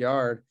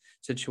backyard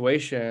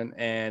situation,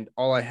 and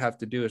all I have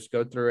to do is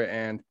go through it,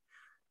 and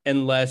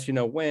unless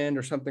wind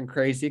or something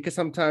crazy, because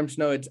sometimes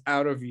it's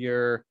out of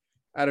your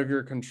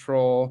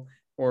control,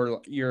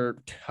 or your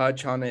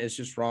touch on it is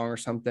just wrong or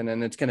something,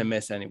 and it's going to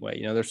miss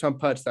anyway. There's some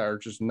putts that are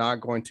just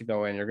not going to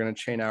go in, you're going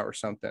to chain out or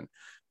something,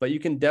 but you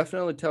can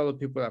definitely tell the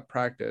people that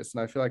practice.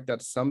 And I feel like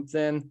that's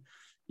something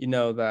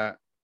that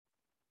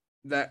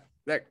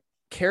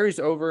carries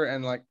over,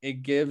 and like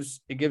it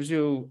gives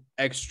you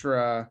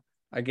extra,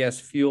 I guess,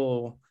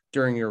 fuel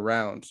during your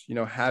rounds,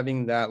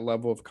 having that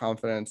level of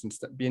confidence and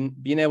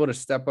being able to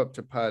step up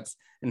to putts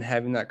and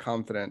having that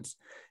confidence.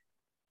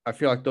 I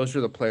feel like those are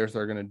the players that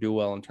are going to do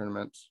well in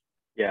tournaments.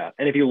 Yeah.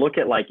 And if you look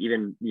at like,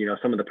 even,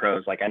 some of the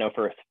pros, like I know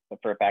for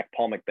a fact,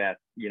 Paul McBeth,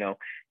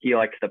 he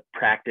likes to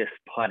practice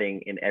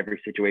putting in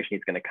every situation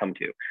he's going to come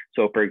to.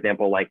 So for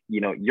example, like,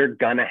 you're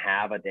going to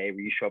have a day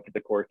where you show up at the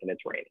course and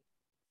it's raining.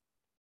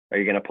 Are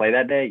you going to play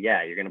that day?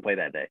 Yeah, you're going to play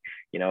that day.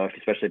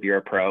 Especially if you're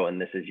a pro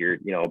and this is your,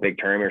 a big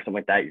tournament or something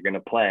like that, you're going to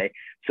play.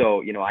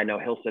 So, I know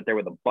he'll sit there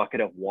with a bucket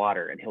of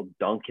water and he'll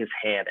dunk his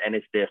hand and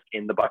his disc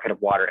in the bucket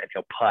of water and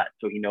he'll putt.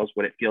 So he knows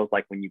what it feels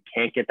like when you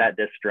can't get that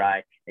disc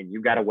dry and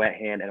you've got a wet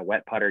hand and a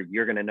wet putter.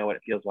 You're going to know what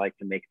it feels like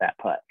to make that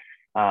putt.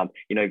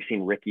 You've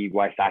seen Ricky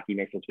Wysocki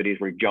make those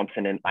videos where he jumps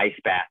in an ice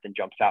bath and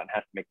jumps out and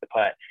has to make the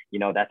putt.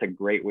 That's a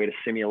great way to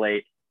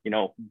simulate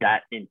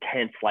that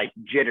intense like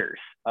jitters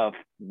of,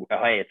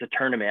 hey, it's a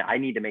tournament, I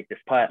need to make this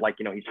putt. Like,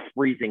 he's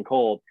freezing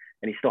cold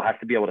and he still has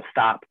to be able to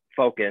stop,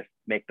 focus,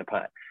 make the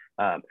putt.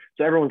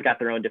 So everyone's got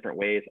their own different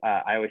ways.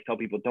 I always tell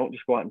people, don't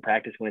just go out and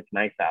practice when it's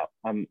nice out.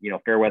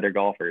 Fair weather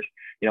golfers,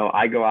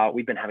 I go out,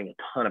 we've been having a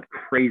ton of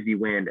crazy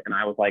wind. And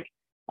I was like,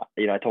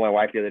 I told my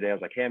wife the other day, I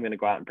was like, hey, I'm going to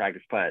go out and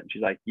practice putt. And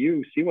she's like,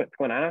 you see what's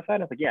going on outside?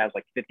 I was like, yeah, it's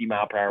like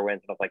 50-mile-per-hour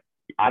winds. And I was like,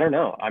 I don't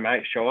know. I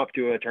might show up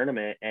to a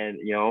tournament and,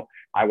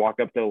 I walk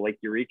up to Lake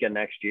Eureka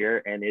next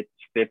year and it's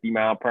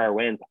 50-mile-per-hour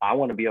winds. I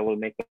want to be able to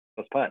make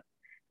those putts,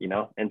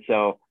 And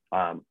so,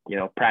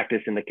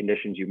 practice in the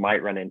conditions you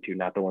might run into,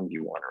 not the ones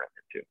you want to run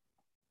into.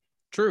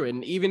 True.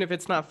 And even if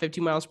it's not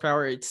 50 miles per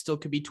hour, it still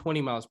could be 20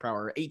 miles per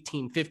hour,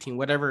 18, 15,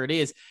 whatever it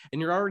is. And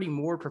you're already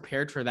more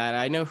prepared for that.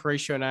 I know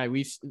Horatio and I,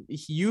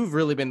 you've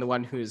really been the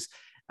one who's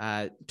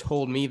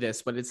told me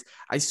this, but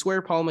I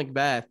swear Paul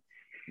McBeth,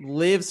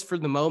 lives for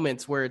the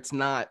moments where it's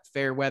not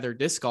fair weather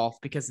disc golf,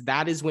 because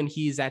that is when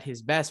he's at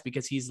his best,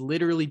 because he's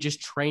literally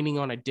just training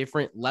on a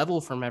different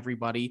level from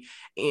everybody.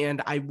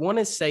 And I want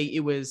to say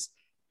it was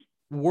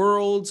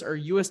Worlds or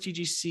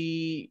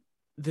USDGC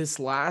this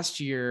last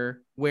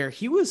year where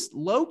he was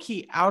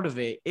low-key out of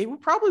it. It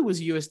probably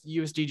was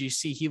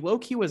USDGC. He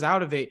low-key was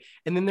out of it.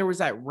 And then there was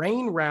that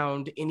rain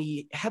round and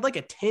he had like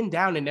a 10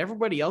 down and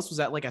everybody else was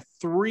at like a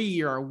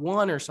 3 or a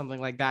 1 or something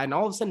like that. And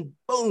all of a sudden,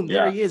 boom,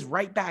 there he is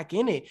right back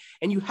in it.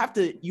 And you have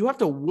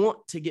to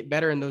want to get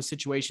better in those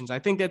situations. I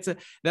think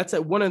that's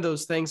one of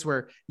those things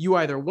where you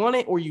either want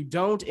it or you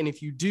don't. And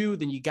if you do,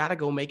 then you got to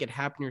go make it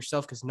happen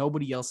yourself because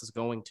nobody else is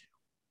going to.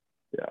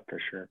 Yeah, for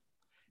sure.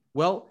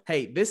 Well,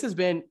 hey, this has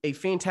been a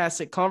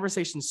fantastic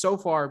conversation so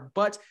far,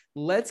 but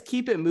let's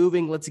keep it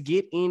moving. Let's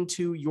get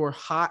into your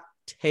hot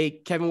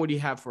take. Kevin, what do you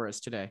have for us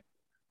today?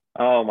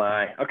 Oh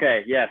my.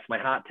 Okay. Yes. My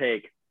hot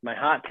take. My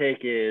hot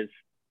take is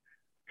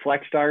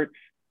flex starts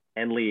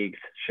and leagues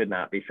should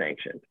not be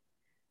sanctioned.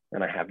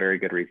 And I have very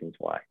good reasons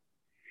why.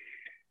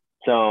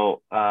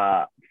 So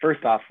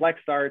first off, flex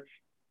starts,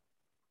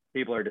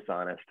 people are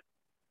dishonest.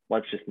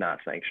 Let's just not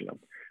sanction them.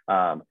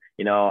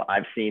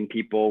 I've seen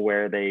people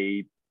where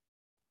they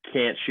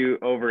can't shoot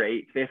over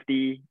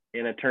 850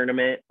 in a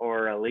tournament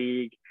or a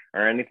league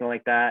or anything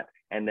like that.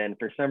 And then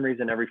for some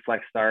reason, every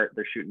flex start,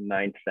 they're shooting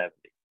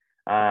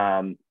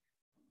 970,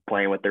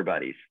 playing with their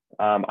buddies.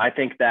 I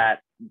think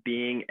that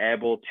being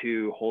able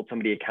to hold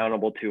somebody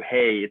accountable to,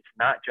 hey, it's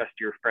not just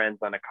your friends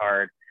on a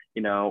card,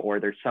 or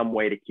there's some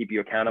way to keep you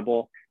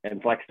accountable. And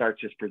flex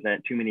starts just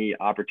present too many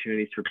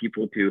opportunities for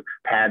people to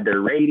pad their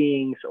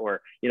ratings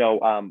or,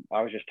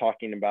 I was just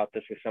talking about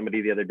this with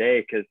somebody the other day,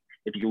 because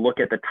if you look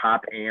at the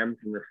top AMs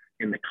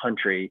in the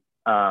country,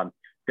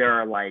 there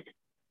are like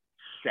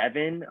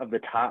 7 of the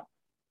top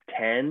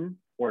 10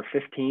 or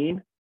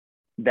 15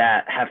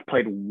 that have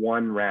played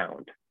one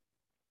round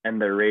and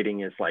their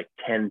rating is like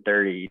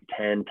 1030,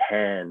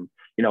 1010,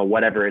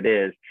 whatever it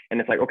is.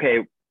 And it's like, okay,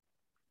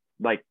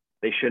 like,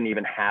 they shouldn't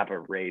even have a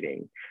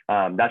rating.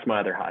 That's my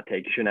other hot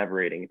take. You shouldn't have a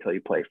rating until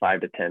you play 5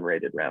 to 10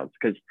 rated rounds.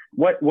 Because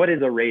what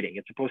is a rating?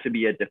 It's supposed to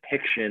be a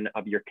depiction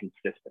of your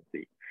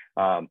consistency.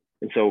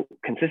 And so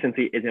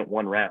consistency isn't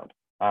one round.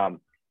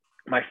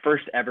 My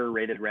first ever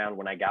rated round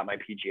when I got my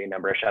PGA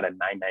number, I shot a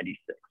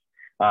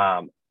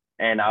 996.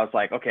 And I was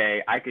like,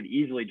 okay, I could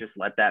easily just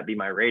let that be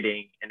my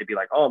rating and it'd be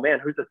like, oh man,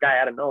 who's this guy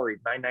out of nowhere? He's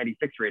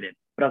 996 rated.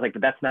 But I was like,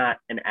 but that's not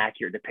an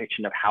accurate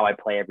depiction of how I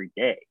play every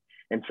day.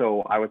 And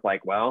so I was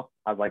like,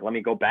 let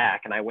me go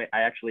back. And I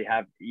actually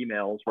have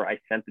emails where I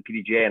sent the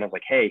PDGA and I was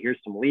like, hey, here's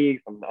some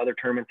leagues, some other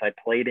tournaments I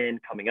played in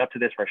coming up to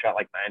this where I shot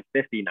like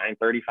 950,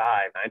 935,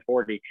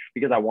 940,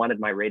 because I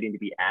wanted my rating to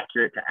be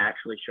accurate to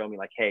actually show me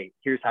like, hey,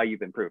 here's how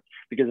you've improved.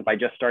 Because if I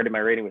just started my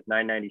rating with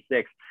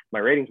 996, my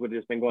ratings would have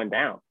just been going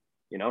down.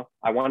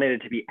 I wanted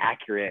it to be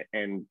accurate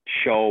and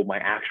show my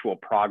actual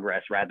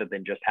progress rather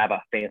than just have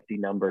a fancy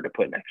number to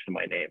put next to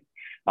my name.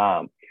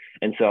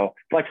 And so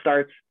flex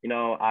starts,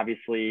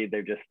 obviously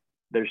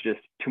there's just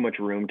too much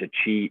room to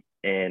cheat,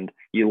 and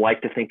you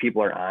like to think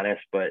people are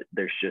honest, but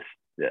there's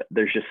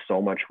just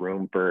so much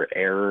room for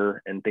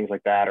error and things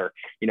like that. Or,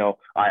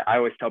 I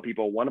always tell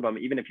people, one of them,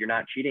 even if you're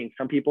not cheating,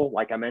 some people,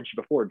 like I mentioned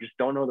before, just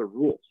don't know the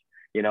rules.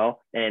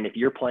 And if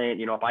you're playing,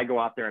 if I go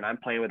out there and I'm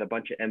playing with a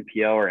bunch of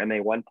MPO or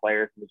MA1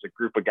 players, and there's a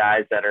group of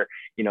guys that are,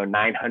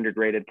 900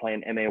 rated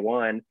playing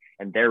MA1,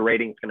 and their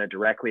rating is going to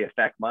directly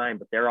affect mine,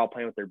 but they're all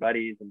playing with their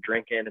buddies and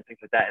drinking and things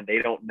like that. And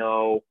they don't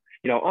know,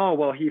 oh,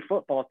 well, he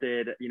foot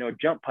faulted,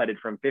 jump putted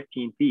from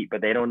 15 feet,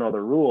 but they don't know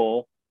the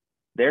rule.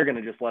 They're going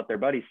to just let their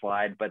buddy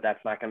slide, but that's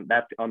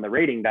on the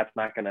rating. That's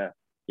not going to,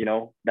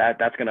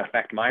 that's going to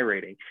affect my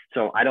rating.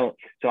 I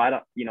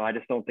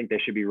just don't think they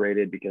should be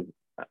rated because,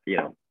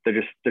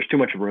 there's too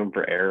much room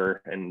for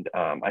error. And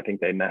I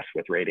think they mess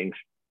with ratings.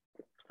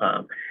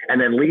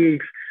 And then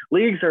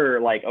leagues are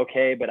like,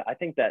 okay, but I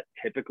think that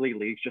typically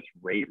leagues just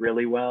rate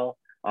really well.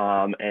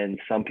 And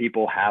some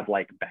people have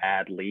like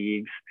bad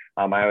leagues.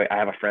 I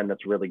have a friend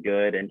that's really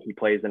good and he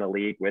plays in a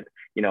league with,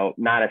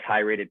 not as high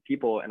rated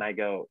people. And I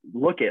go,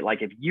 look at,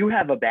 like, if you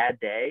have a bad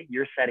day,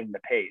 you're setting the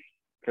pace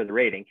for the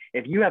rating.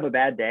 If you have a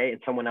bad day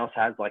and someone else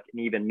has like an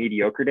even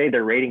mediocre day,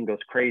 their rating goes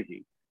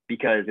crazy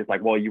because it's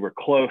like, well, you were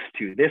close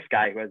to this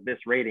guy who has this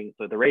rating,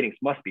 so the ratings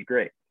must be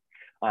great.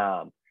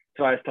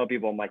 So I just tell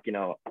people, I'm like,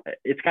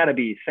 it's got to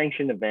be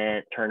sanctioned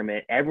event,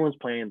 tournament. Everyone's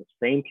playing the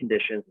same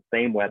conditions, the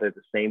same weather,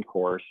 the same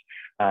course,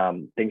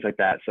 things like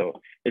that. So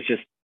it's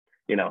just,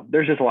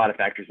 there's just a lot of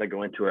factors that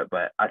go into it.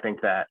 But I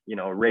think that,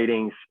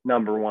 ratings,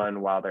 number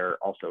one, while they're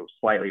also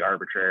slightly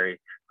arbitrary,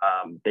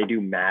 they do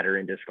matter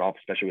in disc golf,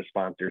 especially with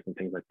sponsors and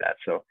things like that.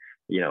 So,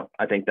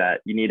 I think that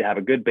you need to have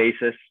a good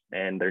basis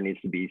and there needs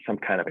to be some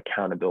kind of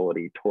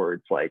accountability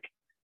towards like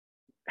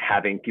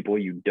having people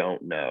you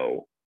don't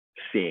know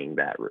seeing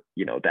that,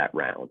 that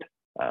round,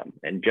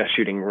 and just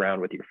shooting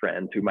around with your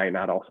friends who might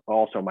not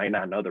also might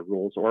not know the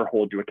rules or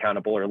hold you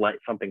accountable or let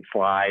something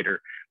slide or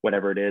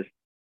whatever it is.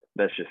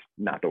 That's just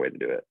not the way to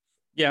do it.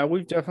 Yeah,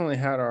 we've definitely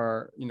had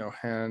our,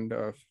 hand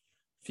of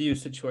few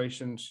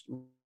situations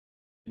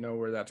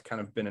where that's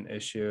kind of been an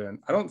issue. And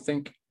I don't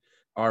think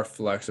our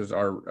flexes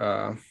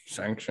are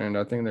sanctioned.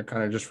 I think they're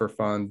kind of just for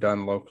fun,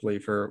 done locally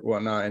for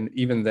whatnot. And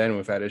even then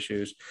we've had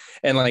issues.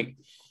 And like,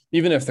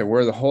 even if there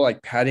were, the whole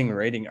like padding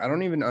rating, I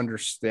don't even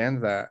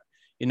understand that.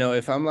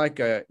 If I'm like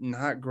a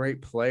not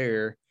great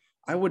player,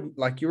 I would,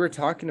 like you were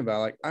talking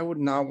about, like I would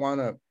not want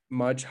a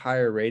much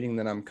higher rating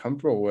than I'm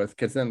comfortable with,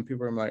 because then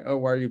people are like, oh,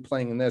 why are you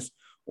playing in this?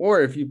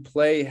 Or if you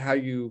play how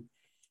you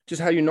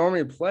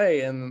normally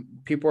play, and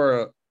people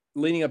are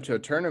leading up to a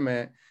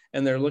tournament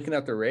and they're looking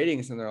at the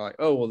ratings and they're like,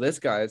 oh, well, this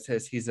guy, it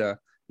says he's a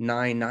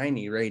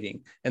 990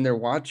 rating, and they're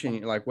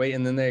watching like, wait,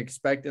 and then they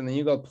expect, and then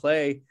you go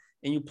play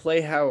and you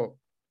play how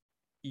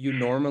you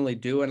normally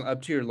do and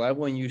up to your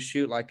level, and you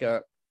shoot like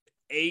a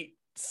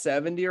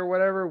 870 or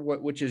whatever,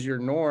 which is your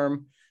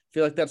norm. I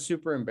feel like that's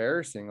super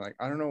embarrassing. Like,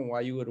 I don't know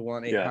why you would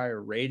want a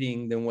higher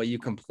rating than what you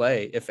can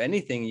play. If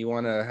anything, you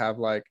want to have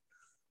like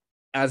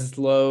as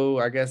low,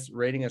 I guess,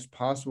 rating as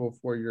possible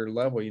for your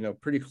level,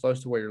 pretty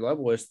close to what your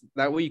level is.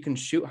 That way you can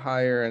shoot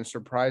higher and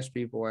surprise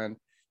people, and,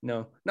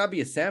 not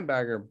be a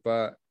sandbagger,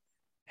 but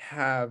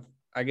have,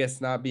 I guess,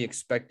 not be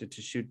expected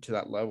to shoot to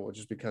that level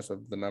just because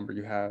of the number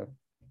you have.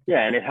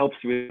 Yeah, and it helps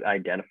with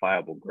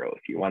identifiable growth.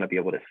 You want to be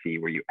able to see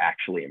where you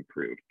actually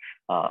improved.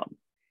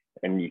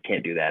 And you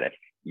can't do that if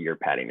you're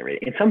padding the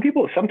rating. And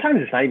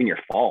sometimes it's not even your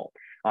fault.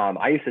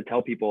 I used to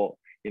tell people,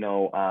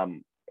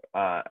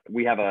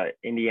 we have a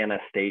Indiana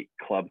State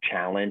Club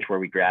Challenge where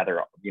we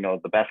gather,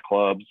 the best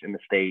clubs in the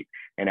state,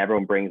 and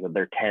everyone brings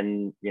their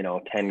 10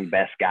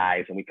 best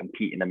guys, and we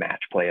compete in a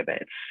match play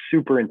event. It's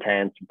super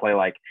intense. We play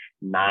like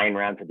 9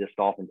 rounds of disc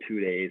golf in 2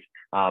 days.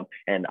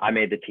 And I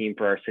made the team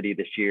for our city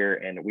this year,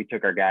 and we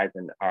took our guys,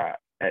 and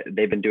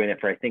they've been doing it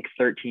for, I think,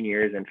 13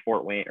 years in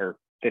Fort Wayne, or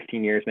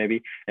 15 years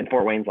maybe. And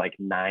Fort Wayne's like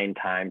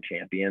 9-time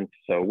champions.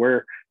 So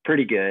we're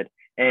pretty good.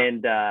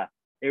 And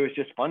it was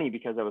just funny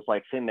because I was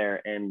like sitting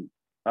there, and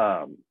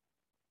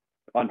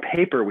on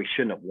paper we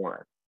shouldn't have won,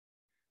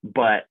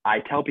 but I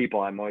tell people,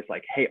 I'm always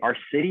like, hey, our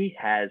city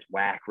has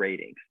whack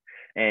ratings,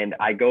 and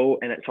I go,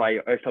 and so I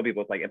always tell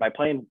people, it's like, if I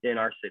play in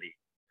our city,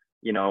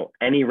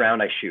 any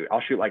round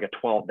I'll shoot like a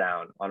 12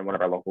 down on one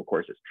of our local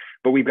courses,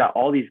 but we've got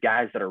all these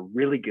guys that are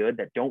really good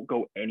that don't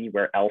go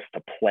anywhere else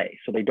to play,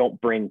 so they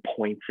don't bring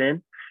points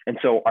in. And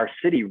so our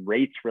city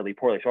rates really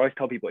poorly. So I always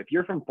tell people, if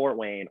you're from Fort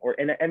Wayne,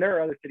 and there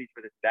are other cities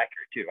where this is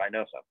accurate too, I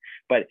know some,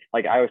 but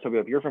like I always tell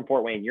people, if you're from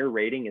Fort Wayne, your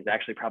rating is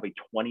actually probably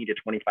 20 to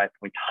 25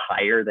 points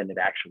higher than it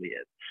actually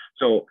is.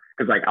 So,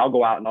 because like I'll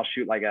go out and I'll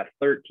shoot like a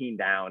 13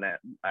 down at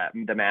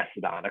the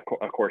Mastodon,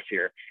 a course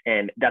here,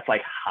 and that's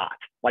like hot.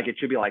 Like it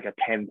should be like a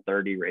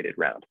 1030 rated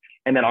round.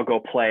 And then I'll go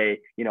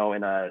play, in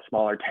a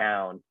smaller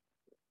town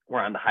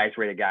where I'm the highest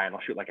rated guy, and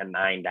I'll shoot like a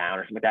 9 down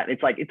or something like that.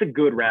 It's like, it's a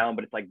good round,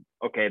 but it's like,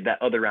 okay, that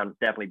other round is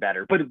definitely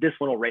better. But this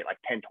one will rate like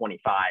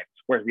 1025,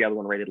 whereas the other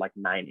one rated like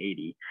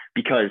 980,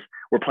 because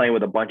we're playing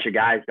with a bunch of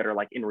guys that are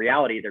like, in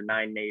reality, they're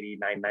 980,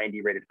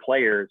 990 rated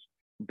players,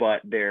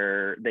 but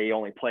they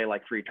only play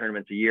like 3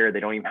 tournaments a year. They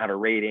don't even have a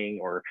rating,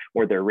 or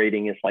their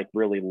rating is like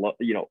really low,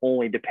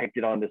 only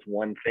depicted on this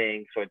one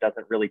thing. So it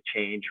doesn't really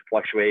change or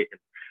fluctuate.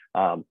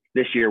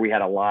 This year we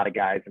had a lot of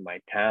guys in my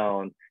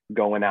town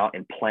going out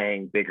and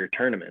playing bigger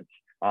tournaments.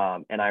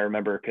 And I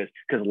remember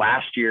because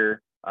last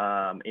year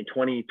in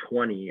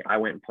 2020, I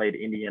went and played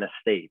Indiana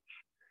State,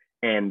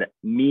 and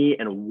me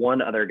and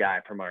one other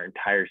guy from our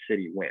entire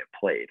city went and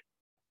played.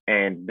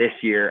 And this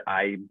year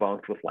I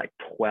bunked with like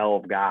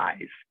 12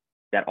 guys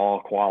that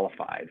all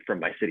qualified from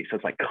my city. So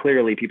it's like,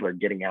 clearly people are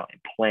getting out and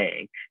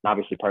playing. And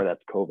obviously part of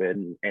that's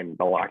COVID and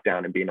the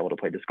lockdown and being able to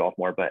play disc golf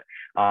more. But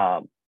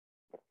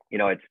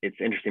it's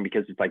interesting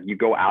because it's like you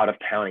go out of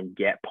town and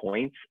get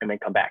points and then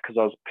come back. I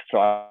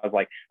was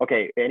like,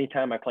 okay,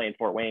 anytime I play in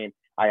Fort Wayne,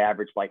 I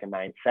average like a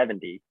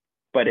 970.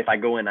 But if I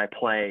go and I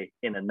play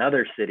in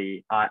another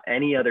city,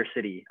 any other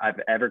city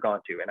I've ever gone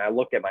to, and I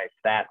looked at my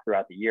stats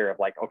throughout the year of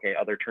like, okay,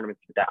 other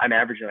tournaments, I'm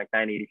averaging like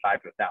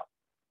 985 to 1,000.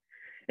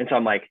 And so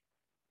I'm like,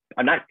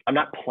 I'm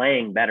not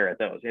playing better at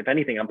those. If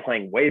anything, I'm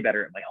playing way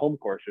better at my home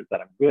courses that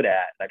I'm good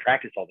at and I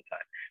practice all the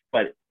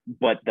time.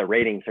 But the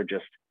ratings are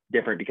just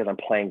different because I'm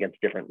playing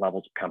against different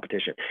levels of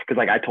competition. Because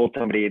like I told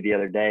somebody the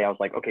other day, I was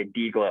like, okay,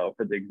 D-Glow,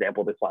 for the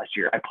example, this last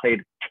year, I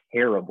played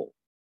terrible.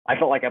 I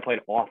felt like I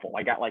played awful.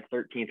 I got like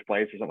 13th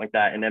place or something like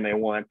that in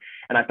MA1.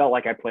 And I felt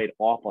like I played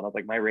awful. And I was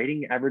like, my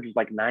rating average is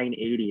like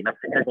 980. And I'm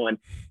sitting there going,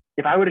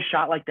 if I would have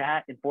shot like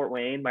that in Fort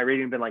Wayne, my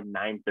rating would have been like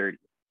 930,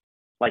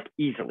 like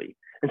easily.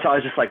 And so I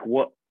was just like,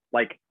 what?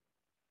 Like,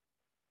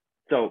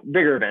 so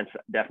bigger events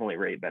definitely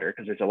rate better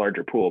because there's a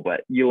larger pool.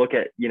 But you look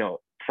at,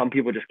 some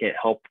people just can't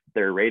help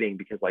their rating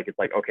because like, it's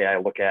like, okay, I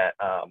look at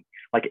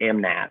like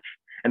AmNats,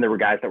 and there were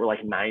guys that were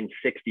like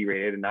 960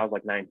 rated and I was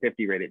like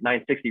 950 rated,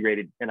 960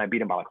 rated, and I beat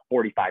them by like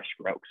 45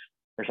 strokes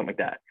or something like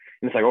that.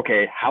 And it's like,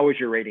 okay, how is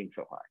your rating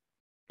so high?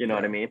 You know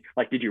what I mean?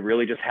 Like, did you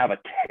really just have a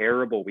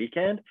terrible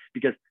weekend?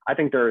 Because I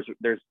think there's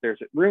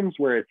rooms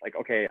where it's like,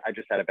 okay, I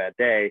just had a bad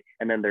day,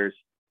 and then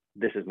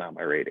this is not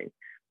my rating.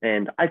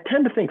 And I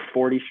tend to think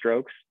 40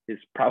 strokes is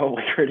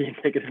probably pretty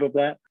indicative of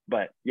that.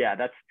 But yeah,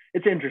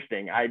 it's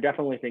interesting. I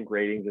definitely think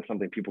ratings is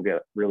something people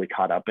get really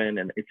caught up in,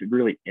 and it's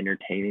really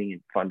entertaining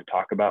and fun to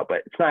talk about,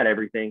 but it's not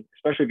everything,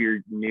 especially if you're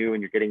new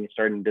and you're getting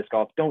started in disc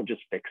golf. Don't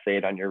just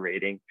fixate on your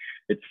rating.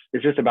 It's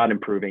just about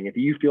improving. If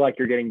you feel like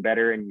you're getting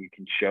better and you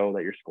can show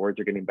that your scores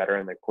are getting better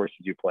in the courses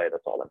you play,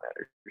 that's all that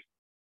matters.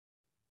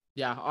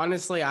 Yeah,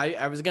 honestly,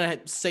 I was going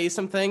to say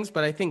some things,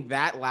 but I think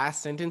that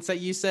last sentence that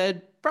you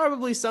said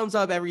probably sums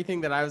up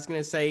everything that I was going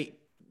to say,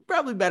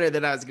 probably better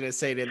than I was going to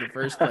say it in the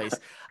first place.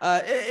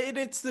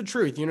 It's the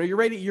truth. You know,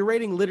 your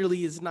rating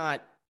literally is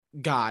not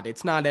God.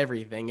 It's not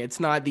everything.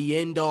 It's not the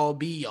end all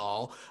be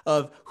all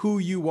of who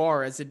you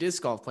are as a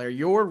disc golf player.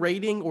 Your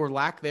rating or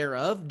lack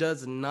thereof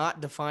does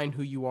not define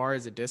who you are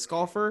as a disc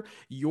golfer.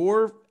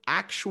 Your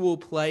actual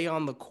play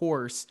on the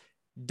course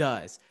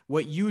does.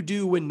 What you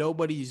do when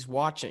nobody's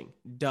watching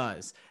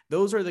does.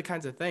 Those are the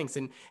kinds of things.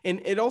 And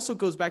it also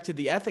goes back to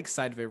the ethics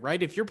side of it,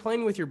 right? If you're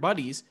playing with your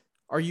buddies,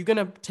 are you going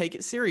to take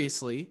it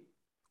seriously,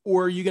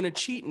 or are you going to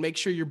cheat and make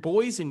sure your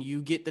boys and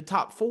you get the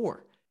top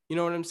 4? You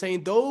know what I'm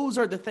saying? Those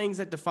are the things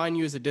that define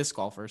you as a disc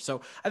golfer.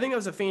 So I think that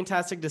was a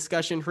fantastic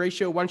discussion.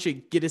 Horatio, why don't you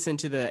get us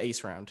into the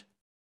ace round?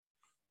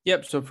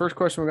 Yep. So first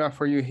question we got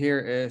for you here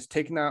is,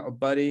 taking out a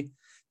buddy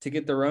to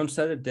get their own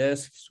set of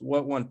discs,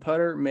 what one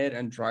putter, mid,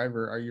 and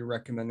driver are you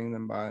recommending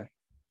them by?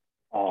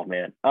 Oh,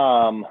 man.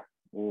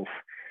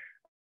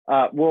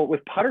 Well,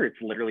 with putter,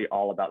 it's literally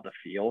all about the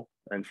feel.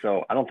 And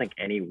so I don't think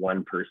any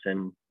one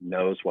person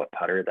knows what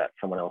putter that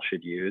someone else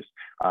should use.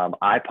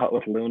 I putt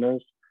with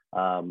Lunas,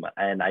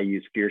 and I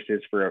use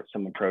Fierces for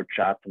some approach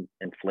shots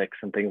and flicks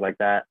and things like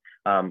that.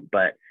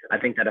 But I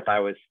think that if I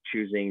was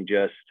choosing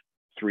just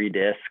 3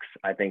 discs,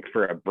 I think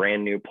for a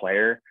brand new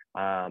player,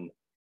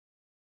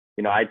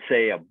 I'd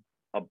say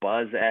a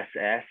Buzz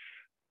SS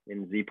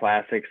in Z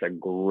Plastics, a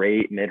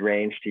great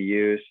mid-range to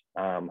use.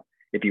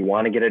 If you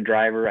want to get a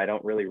driver, I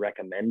don't really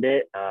recommend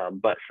it.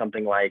 But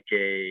something like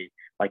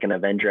an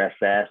Avenger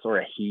SS or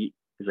a Heat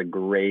is a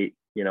great,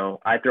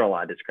 I throw a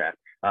lot of disc crap,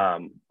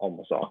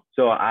 almost all.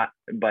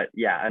 But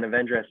yeah, an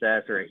Avenger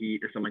SS or a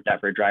Heat or something like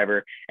that for a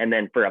driver. And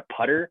then for a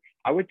putter,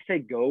 I would say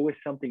go with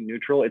something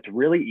neutral. It's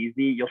really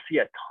easy. You'll see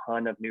a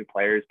ton of new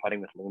players putting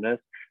with Lunas.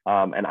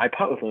 And I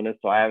putt with Lunas,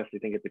 so I obviously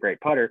think it's a great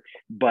putter,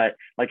 but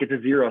like it's a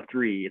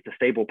 0-3, it's a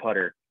stable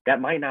putter. That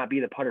might not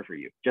be the putter for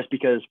you just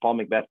because Paul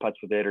McBeth putts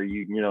with it, or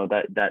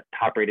that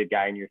top rated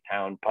guy in your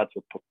town putts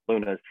with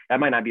Lunas.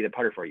 That might not be the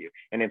putter for you.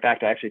 And in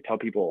fact, I actually tell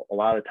people a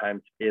lot of the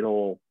times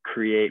it'll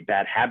create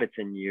bad habits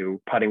in you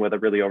putting with a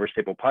really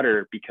overstable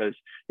putter, because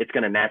it's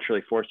going to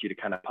naturally force you to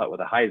kind of putt with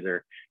a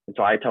hyzer. And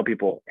so I tell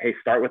people, hey,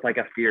 start with like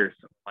a Fierce,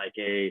 like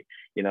a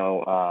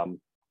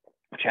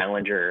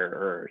Challenger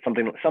or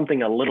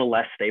something a little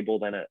less stable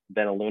than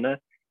a Luna,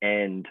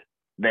 and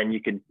then you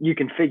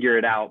can figure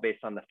it out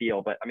based on the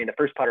feel. But I mean, the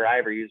first putter I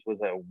ever used was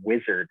a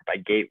Wizard by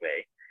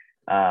Gateway,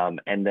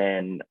 and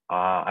then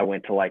I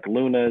went to like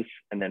Lunas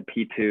and then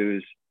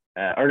P2s,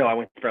 I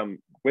went from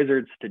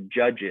Wizards to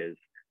Judges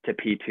to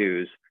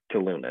P2s to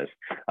Lunas,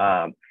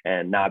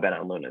 and now I've been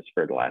on Lunas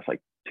for the last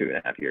like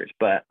 2.5 years.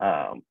 But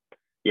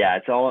yeah,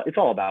 it's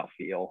all about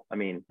feel. I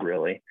mean,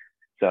 really.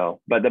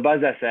 So, but the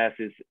Buzz SS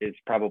is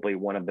probably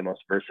one of the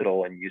most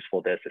versatile and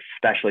useful discs,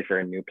 especially for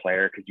a new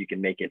player, because you can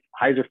make it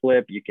hyzer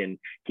flip, you can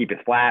keep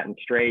it flat and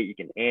straight, you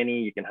can ante,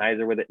 you can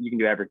hyzer with it, you can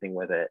do everything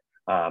with it.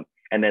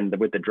 And then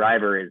with the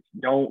driver is,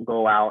 don't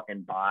go out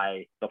and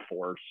buy the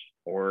Force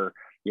or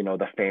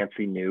the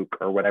fancy Nuke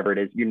or whatever it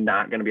is. You're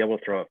not going to be able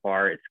to throw it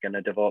far. It's going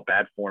to develop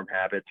bad form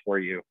habits for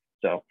you.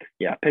 So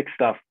yeah, pick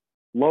stuff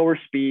lower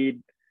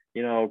speed,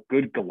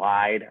 good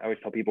glide. I always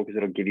tell people, because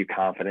it'll give you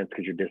confidence,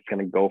 because you're just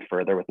going to go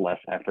further with less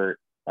effort.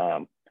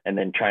 And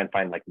then try and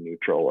find like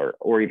neutral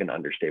or even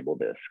understable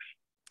discs.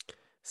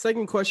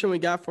 Second question we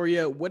got for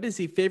you. What is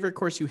the favorite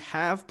course you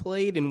have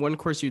played and one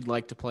course you'd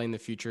like to play in the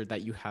future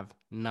that you have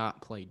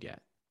not played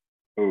yet?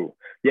 Ooh,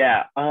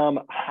 yeah.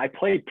 I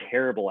played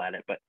terrible at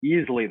it, but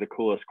easily the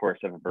coolest course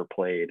I've ever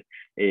played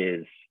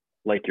is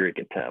Lake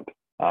Eureka Temp.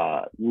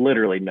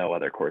 Literally no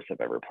other course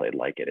I've ever played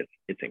like it.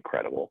 It's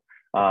incredible.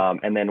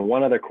 And then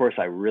one other course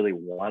I really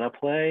want to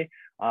play,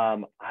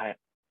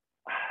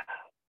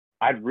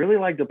 I'd really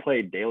like to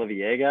play De La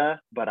Viega,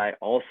 but I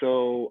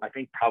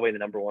think probably the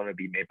number one would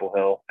be Maple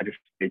Hill.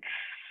 It's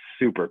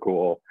super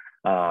cool.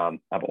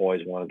 I've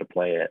always wanted to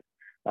play it.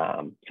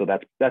 So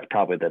that's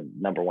probably the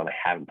number one I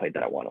haven't played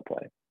that I want to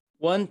play.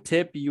 One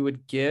tip you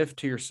would give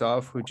to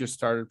yourself who just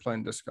started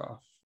playing disc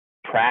golf?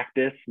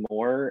 Practice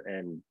more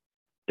and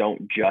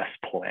don't just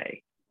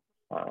play.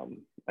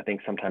 I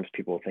think sometimes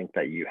people think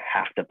that you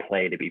have to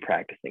play to be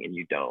practicing, and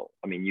you don't.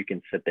 I mean, you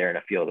can sit there in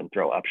a field and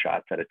throw up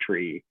shots at a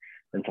tree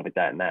and stuff like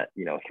that. And that,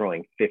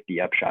 throwing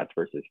 50 up shots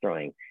versus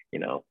throwing,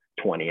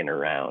 20 in a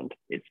round,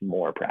 it's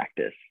more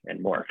practice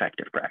and more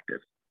effective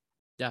practice.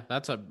 Yeah,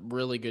 that's a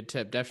really good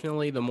tip.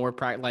 Definitely the more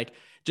like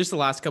just the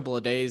last couple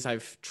of days,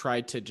 I've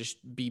tried to just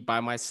be by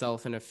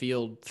myself in a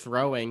field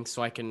throwing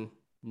so I can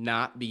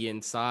not be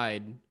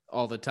inside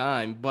all the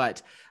time,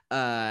 but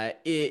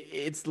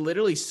it's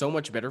literally so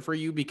much better for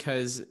you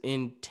because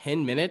in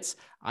 10 minutes,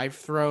 I've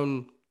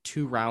thrown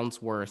 2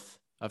 rounds worth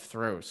of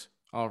throws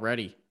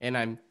already, and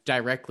I'm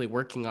directly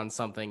working on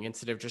something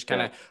instead of just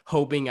kind of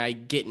hoping I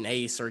get an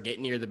ace or get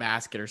near the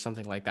basket or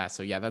something like that.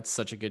 So yeah, that's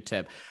such a good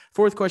tip.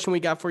 Fourth question we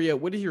got for you.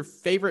 What is your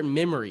favorite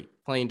memory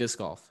playing disc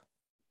golf?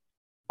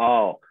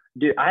 Oh,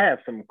 dude, I have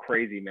some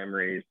crazy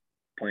memories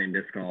playing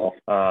disc golf.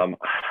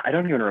 I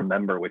don't even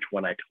remember which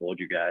one I told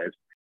you guys.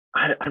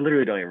 I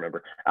literally don't even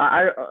remember.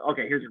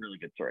 Okay, here's a really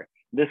good story.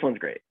 This one's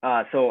great.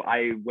 So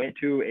I went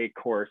to a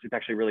course. It's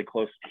actually really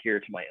close here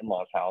to my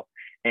in-laws' house.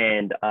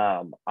 And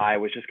I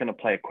was just going to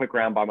play a quick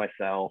round by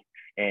myself.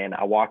 And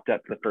I walked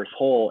up to the first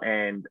hole,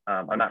 and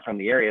I'm not from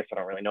the area, so I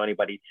don't really know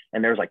anybody.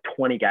 And there was like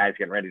 20 guys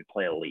getting ready to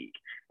play a league.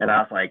 And I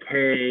was like,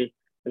 hey,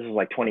 this was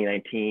like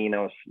 2019.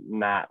 I was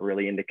not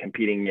really into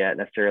competing yet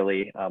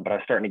necessarily, but I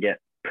was starting to get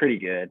pretty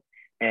good.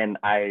 And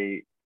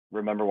I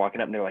remember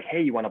walking up, and they're like,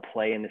 hey, you want to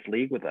play in this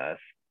league with us?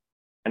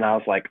 And I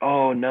was like,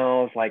 oh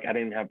no, it's like I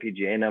didn't have a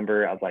PGA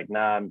number. I was like,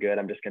 nah, I'm good.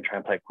 I'm just gonna try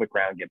and play a quick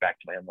round, get back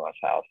to my in-laws'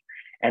 house.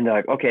 And they're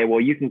like, okay, well,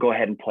 you can go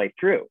ahead and play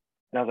through.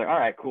 And I was like, all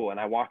right, cool. And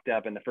I walked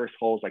up, and the first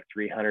hole was like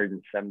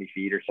 370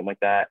 feet or something like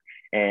that.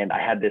 And I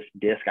had this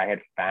disc I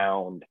had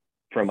found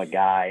from a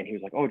guy, and he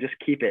was like, oh, just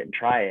keep it and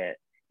try it.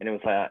 And it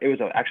was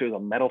a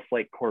Metal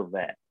Flake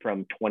Corvette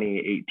from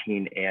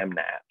 2018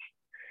 AmNats.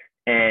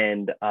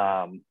 And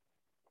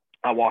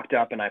I walked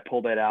up and I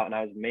pulled it out, and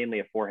I was mainly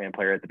a forehand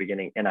player at the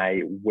beginning, and I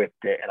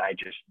whipped it and I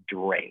just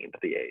drained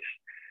the ace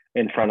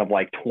in front of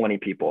like 20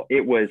 people.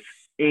 It was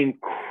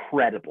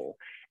incredible.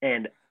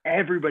 And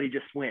everybody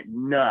just went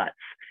nuts.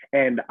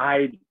 And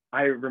I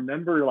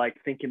remember like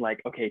thinking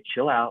like, okay,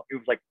 chill out. It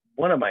was like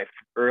one of my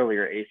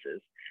earlier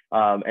aces.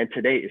 And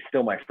today is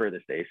still my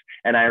furthest ace.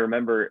 And I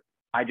remember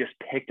I just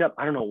picked up,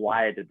 I don't know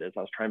why I did this. I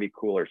was trying to be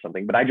cool or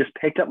something, but I just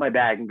picked up my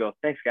bag and go,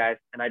 thanks guys.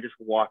 And I just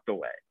walked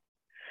away.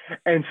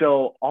 And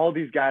so all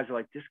these guys are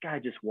like, this guy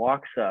just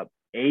walks up,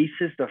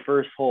 aces the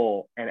first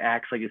hole, and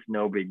acts like it's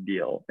no big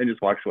deal and just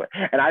walks away.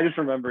 And I just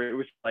remember it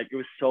was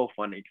so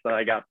funny because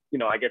I get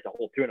to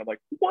hole 2 and I'm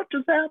like, what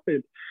just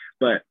happened?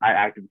 But I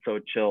acted so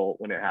chill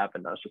when it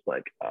happened. I was just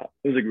like,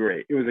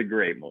 it was a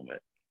great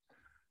moment.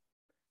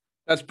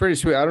 That's pretty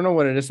sweet. I don't know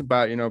what it is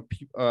about,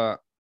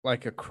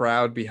 like a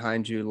crowd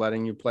behind you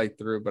letting you play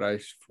through, but I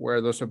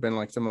swear those have been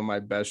like some of my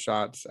best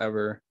shots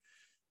ever.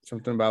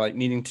 Something about like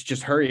needing to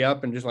just hurry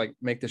up and just like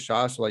make the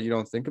shot so like you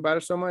don't think about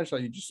it so much,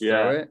 like you just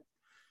throw it.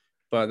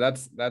 But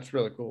that's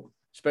really cool,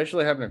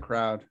 especially having a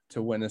crowd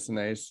to witness an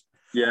ace.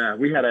 Yeah,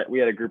 we had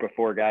a group of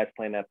 4 guys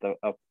playing at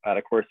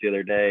a course the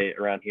other day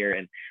around here,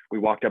 and we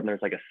walked up and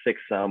there's like a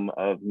 6-some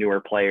of newer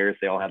players.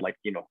 They all had like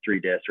 3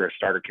 discs or a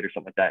starter kit or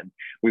something like that. And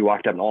we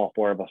walked up and all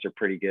 4 of us are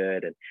pretty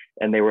good.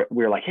 And we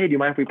were like, hey, do you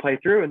mind if we play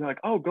through? And they're like,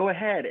 oh, go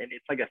ahead. And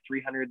it's like a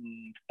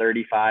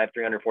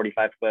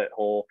 345 foot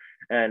hole,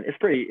 and it's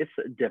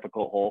a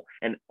difficult hole.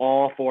 And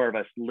all 4 of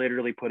us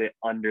literally put it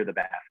under the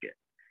basket,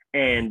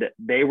 and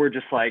they were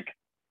just like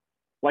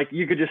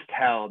you could just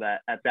tell that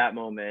at that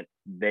moment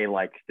they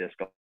liked disc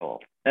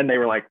golf, and they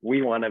were like,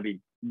 we want to be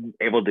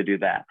able to do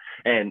that.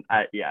 And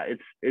I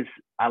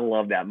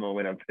love that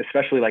moment of,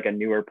 especially like a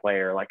newer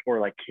player, or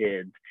like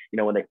kids,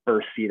 when they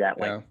first see that,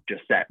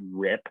 just that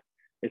rip,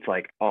 it's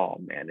like, oh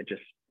man, it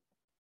just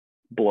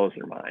blows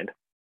their mind.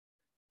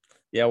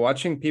 Yeah,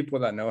 watching people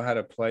that know how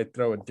to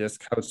throw a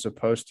disc how it's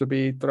supposed to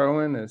be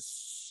throwing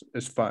is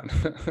fun.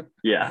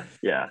 Yeah.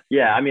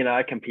 I mean,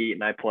 I compete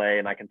and I play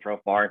and I can throw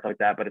far and stuff like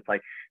that, but it's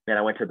like, man,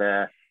 I went to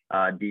the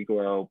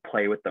D-Glow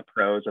play with the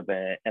pros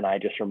event, and I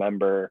just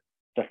remember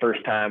the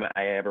first time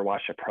I ever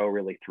watched a pro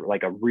really throw,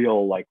 like a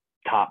real like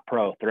top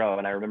pro throw.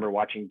 And I remember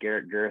watching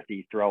Garrett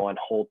Gurthie throw on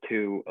hole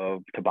 2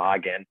 of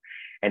Toboggan,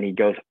 and he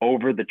goes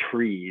over the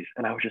trees,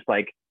 and I was just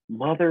like,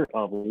 mother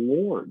of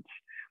lords,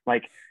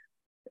 like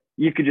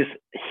you could just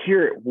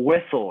hear it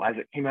whistle as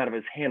it came out of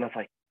his hand. I was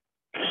like,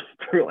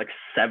 through like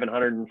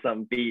 700 and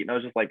some feet. And I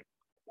was just like,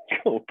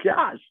 oh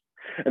gosh.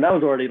 And that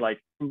was already like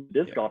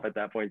disc golf at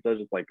that point. So I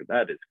was just like,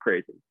 that is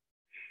crazy.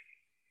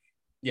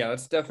 Yeah,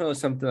 that's definitely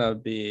something that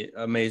would be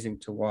amazing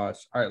to watch.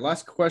 All right,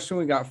 last question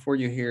we got for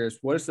you here is,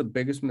 what is the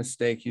biggest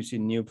mistake you see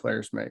new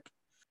players make?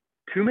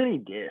 Too many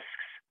discs.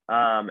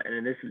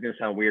 And this is going to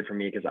sound weird for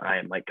me because I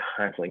am like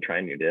constantly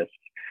trying new discs.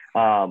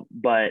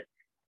 But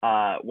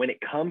when it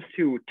comes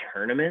to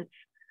tournaments,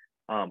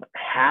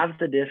 have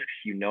the discs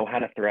you know how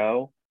to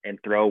throw and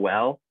throw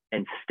well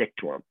and stick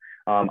to them.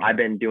 I've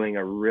been doing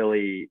a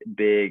really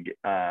big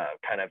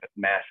kind of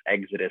mass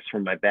exodus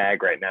from my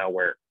bag right now,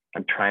 where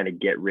I'm trying to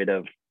get rid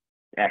of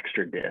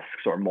extra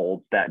discs or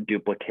molds that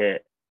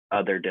duplicate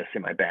other discs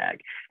in my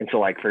bag. And so,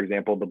 like, for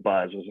example, the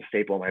Buzz was a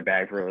staple in my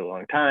bag for a really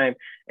long time,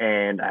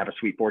 and I have a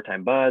sweet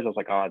 4-time Buzz. I was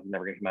like, oh, it's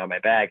never gonna come out of my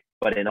bag.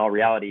 But in all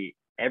reality,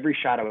 every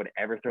shot I would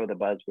ever throw the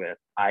Buzz with,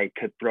 I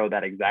could throw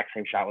that exact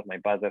same shot with my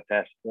Buzz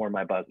SS or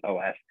my Buzz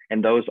OS.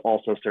 And those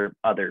also serve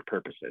other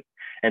purposes.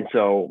 And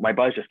so my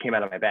Buzz just came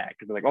out of my bag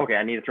because I'm like, okay,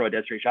 I need to throw a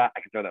dead straight shot.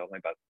 I can throw that with my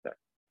Buzz SS.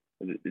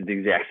 It's the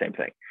exact same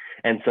thing.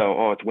 And so,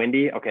 oh, it's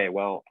windy. Okay,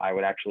 well, I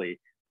would actually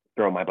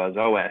throw my Buzz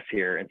OS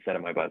here instead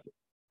of my Buzz.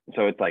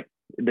 So it's like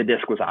the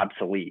disc was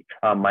obsolete.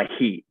 My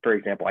heat, for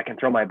example, I can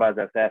throw my Buzz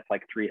SS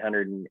like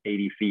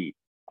 380 feet.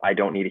 I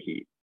don't need a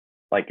heat.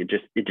 Like it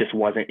just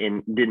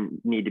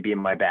didn't need to be in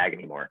my bag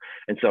anymore.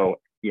 And so,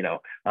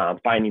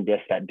 finding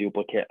discs that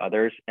duplicate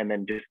others, and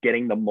then just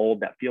getting the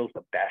mold that feels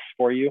the best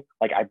for you.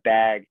 Like I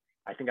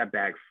think I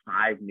bag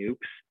 5 nukes,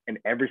 and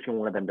every single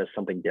one of them does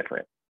something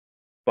different,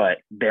 but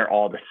they're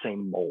all the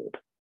same mold.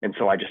 And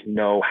so I just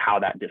know how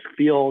that disc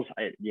feels.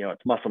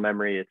 It's muscle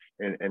memory,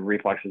 it's and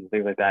reflexes and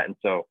things like that. And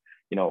so,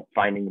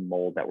 finding the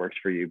mold that works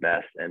for you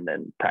best and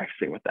then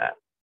practicing with that.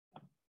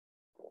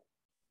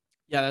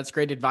 Yeah, that's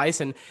great advice.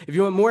 And if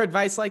you want more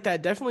advice like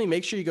that, definitely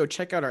make sure you go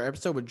check out our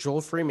episode with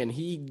Joel Freeman.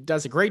 He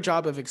does a great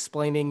job of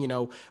explaining,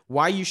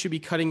 why you should be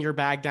cutting your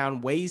bag down,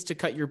 ways to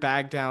cut your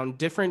bag down,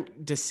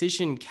 different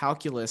decision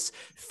calculus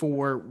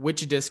for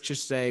which disc should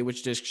stay,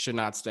 which disc should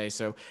not stay.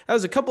 So that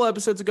was a couple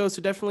episodes ago.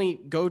 So definitely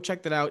go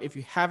check that out if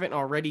you haven't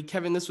already.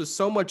 Kevin, this was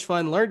so much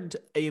fun. Learned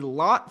a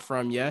lot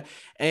from you.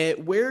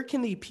 Where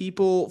can the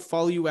people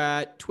follow you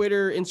at?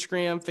 Twitter,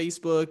 Instagram,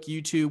 Facebook,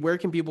 YouTube? Where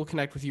can people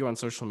connect with you on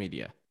social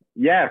media?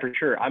 Yeah, for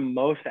sure. I'm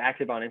most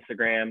active on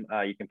Instagram.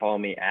 You can follow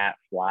me at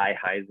Fly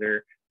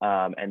Heiser.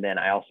 And then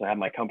I also have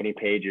my company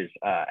pages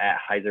at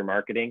Heiser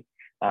Marketing.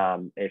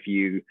 If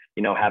you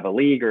have a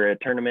league or a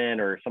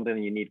tournament or something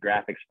that you need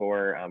graphics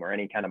for, or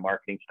any kind of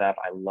marketing stuff,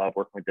 I love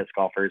working with disc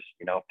golfers.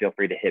 Feel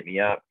free to hit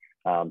me up.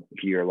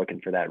 If you're looking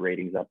for that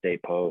ratings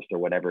update post or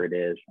whatever it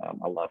is,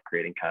 I love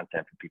creating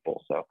content for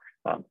people. So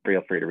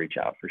feel free to reach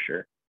out for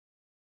sure.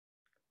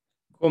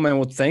 Cool, man.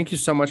 Well, thank you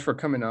so much for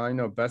coming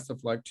on. Best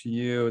of luck to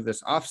you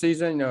this off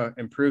season,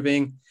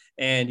 improving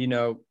and,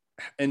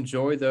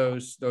 enjoy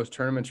those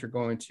tournaments you're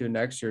going to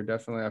next year.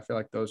 Definitely. I feel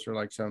like those are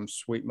like some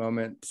sweet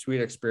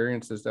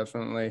experiences.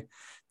 Definitely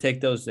take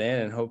those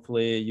in and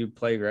hopefully you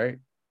play great.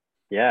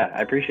 Yeah,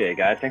 I appreciate it,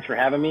 guys. Thanks for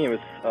having me. It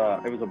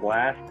was a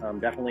blast.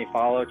 Definitely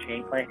follow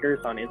Chain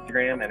Clankers on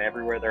Instagram and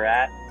everywhere they're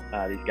at.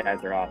 These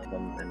guys are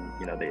awesome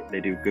and, they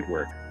do good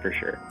work for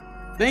sure.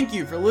 Thank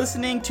you for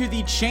listening to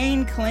the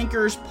Chain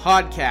Clankers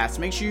podcast.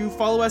 Make sure you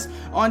follow us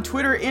on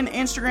Twitter and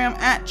Instagram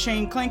at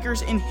Chain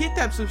Clankers and hit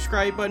that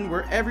subscribe button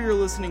wherever you're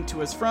listening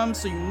to us from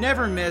so you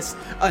never miss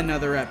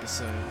another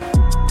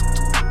episode.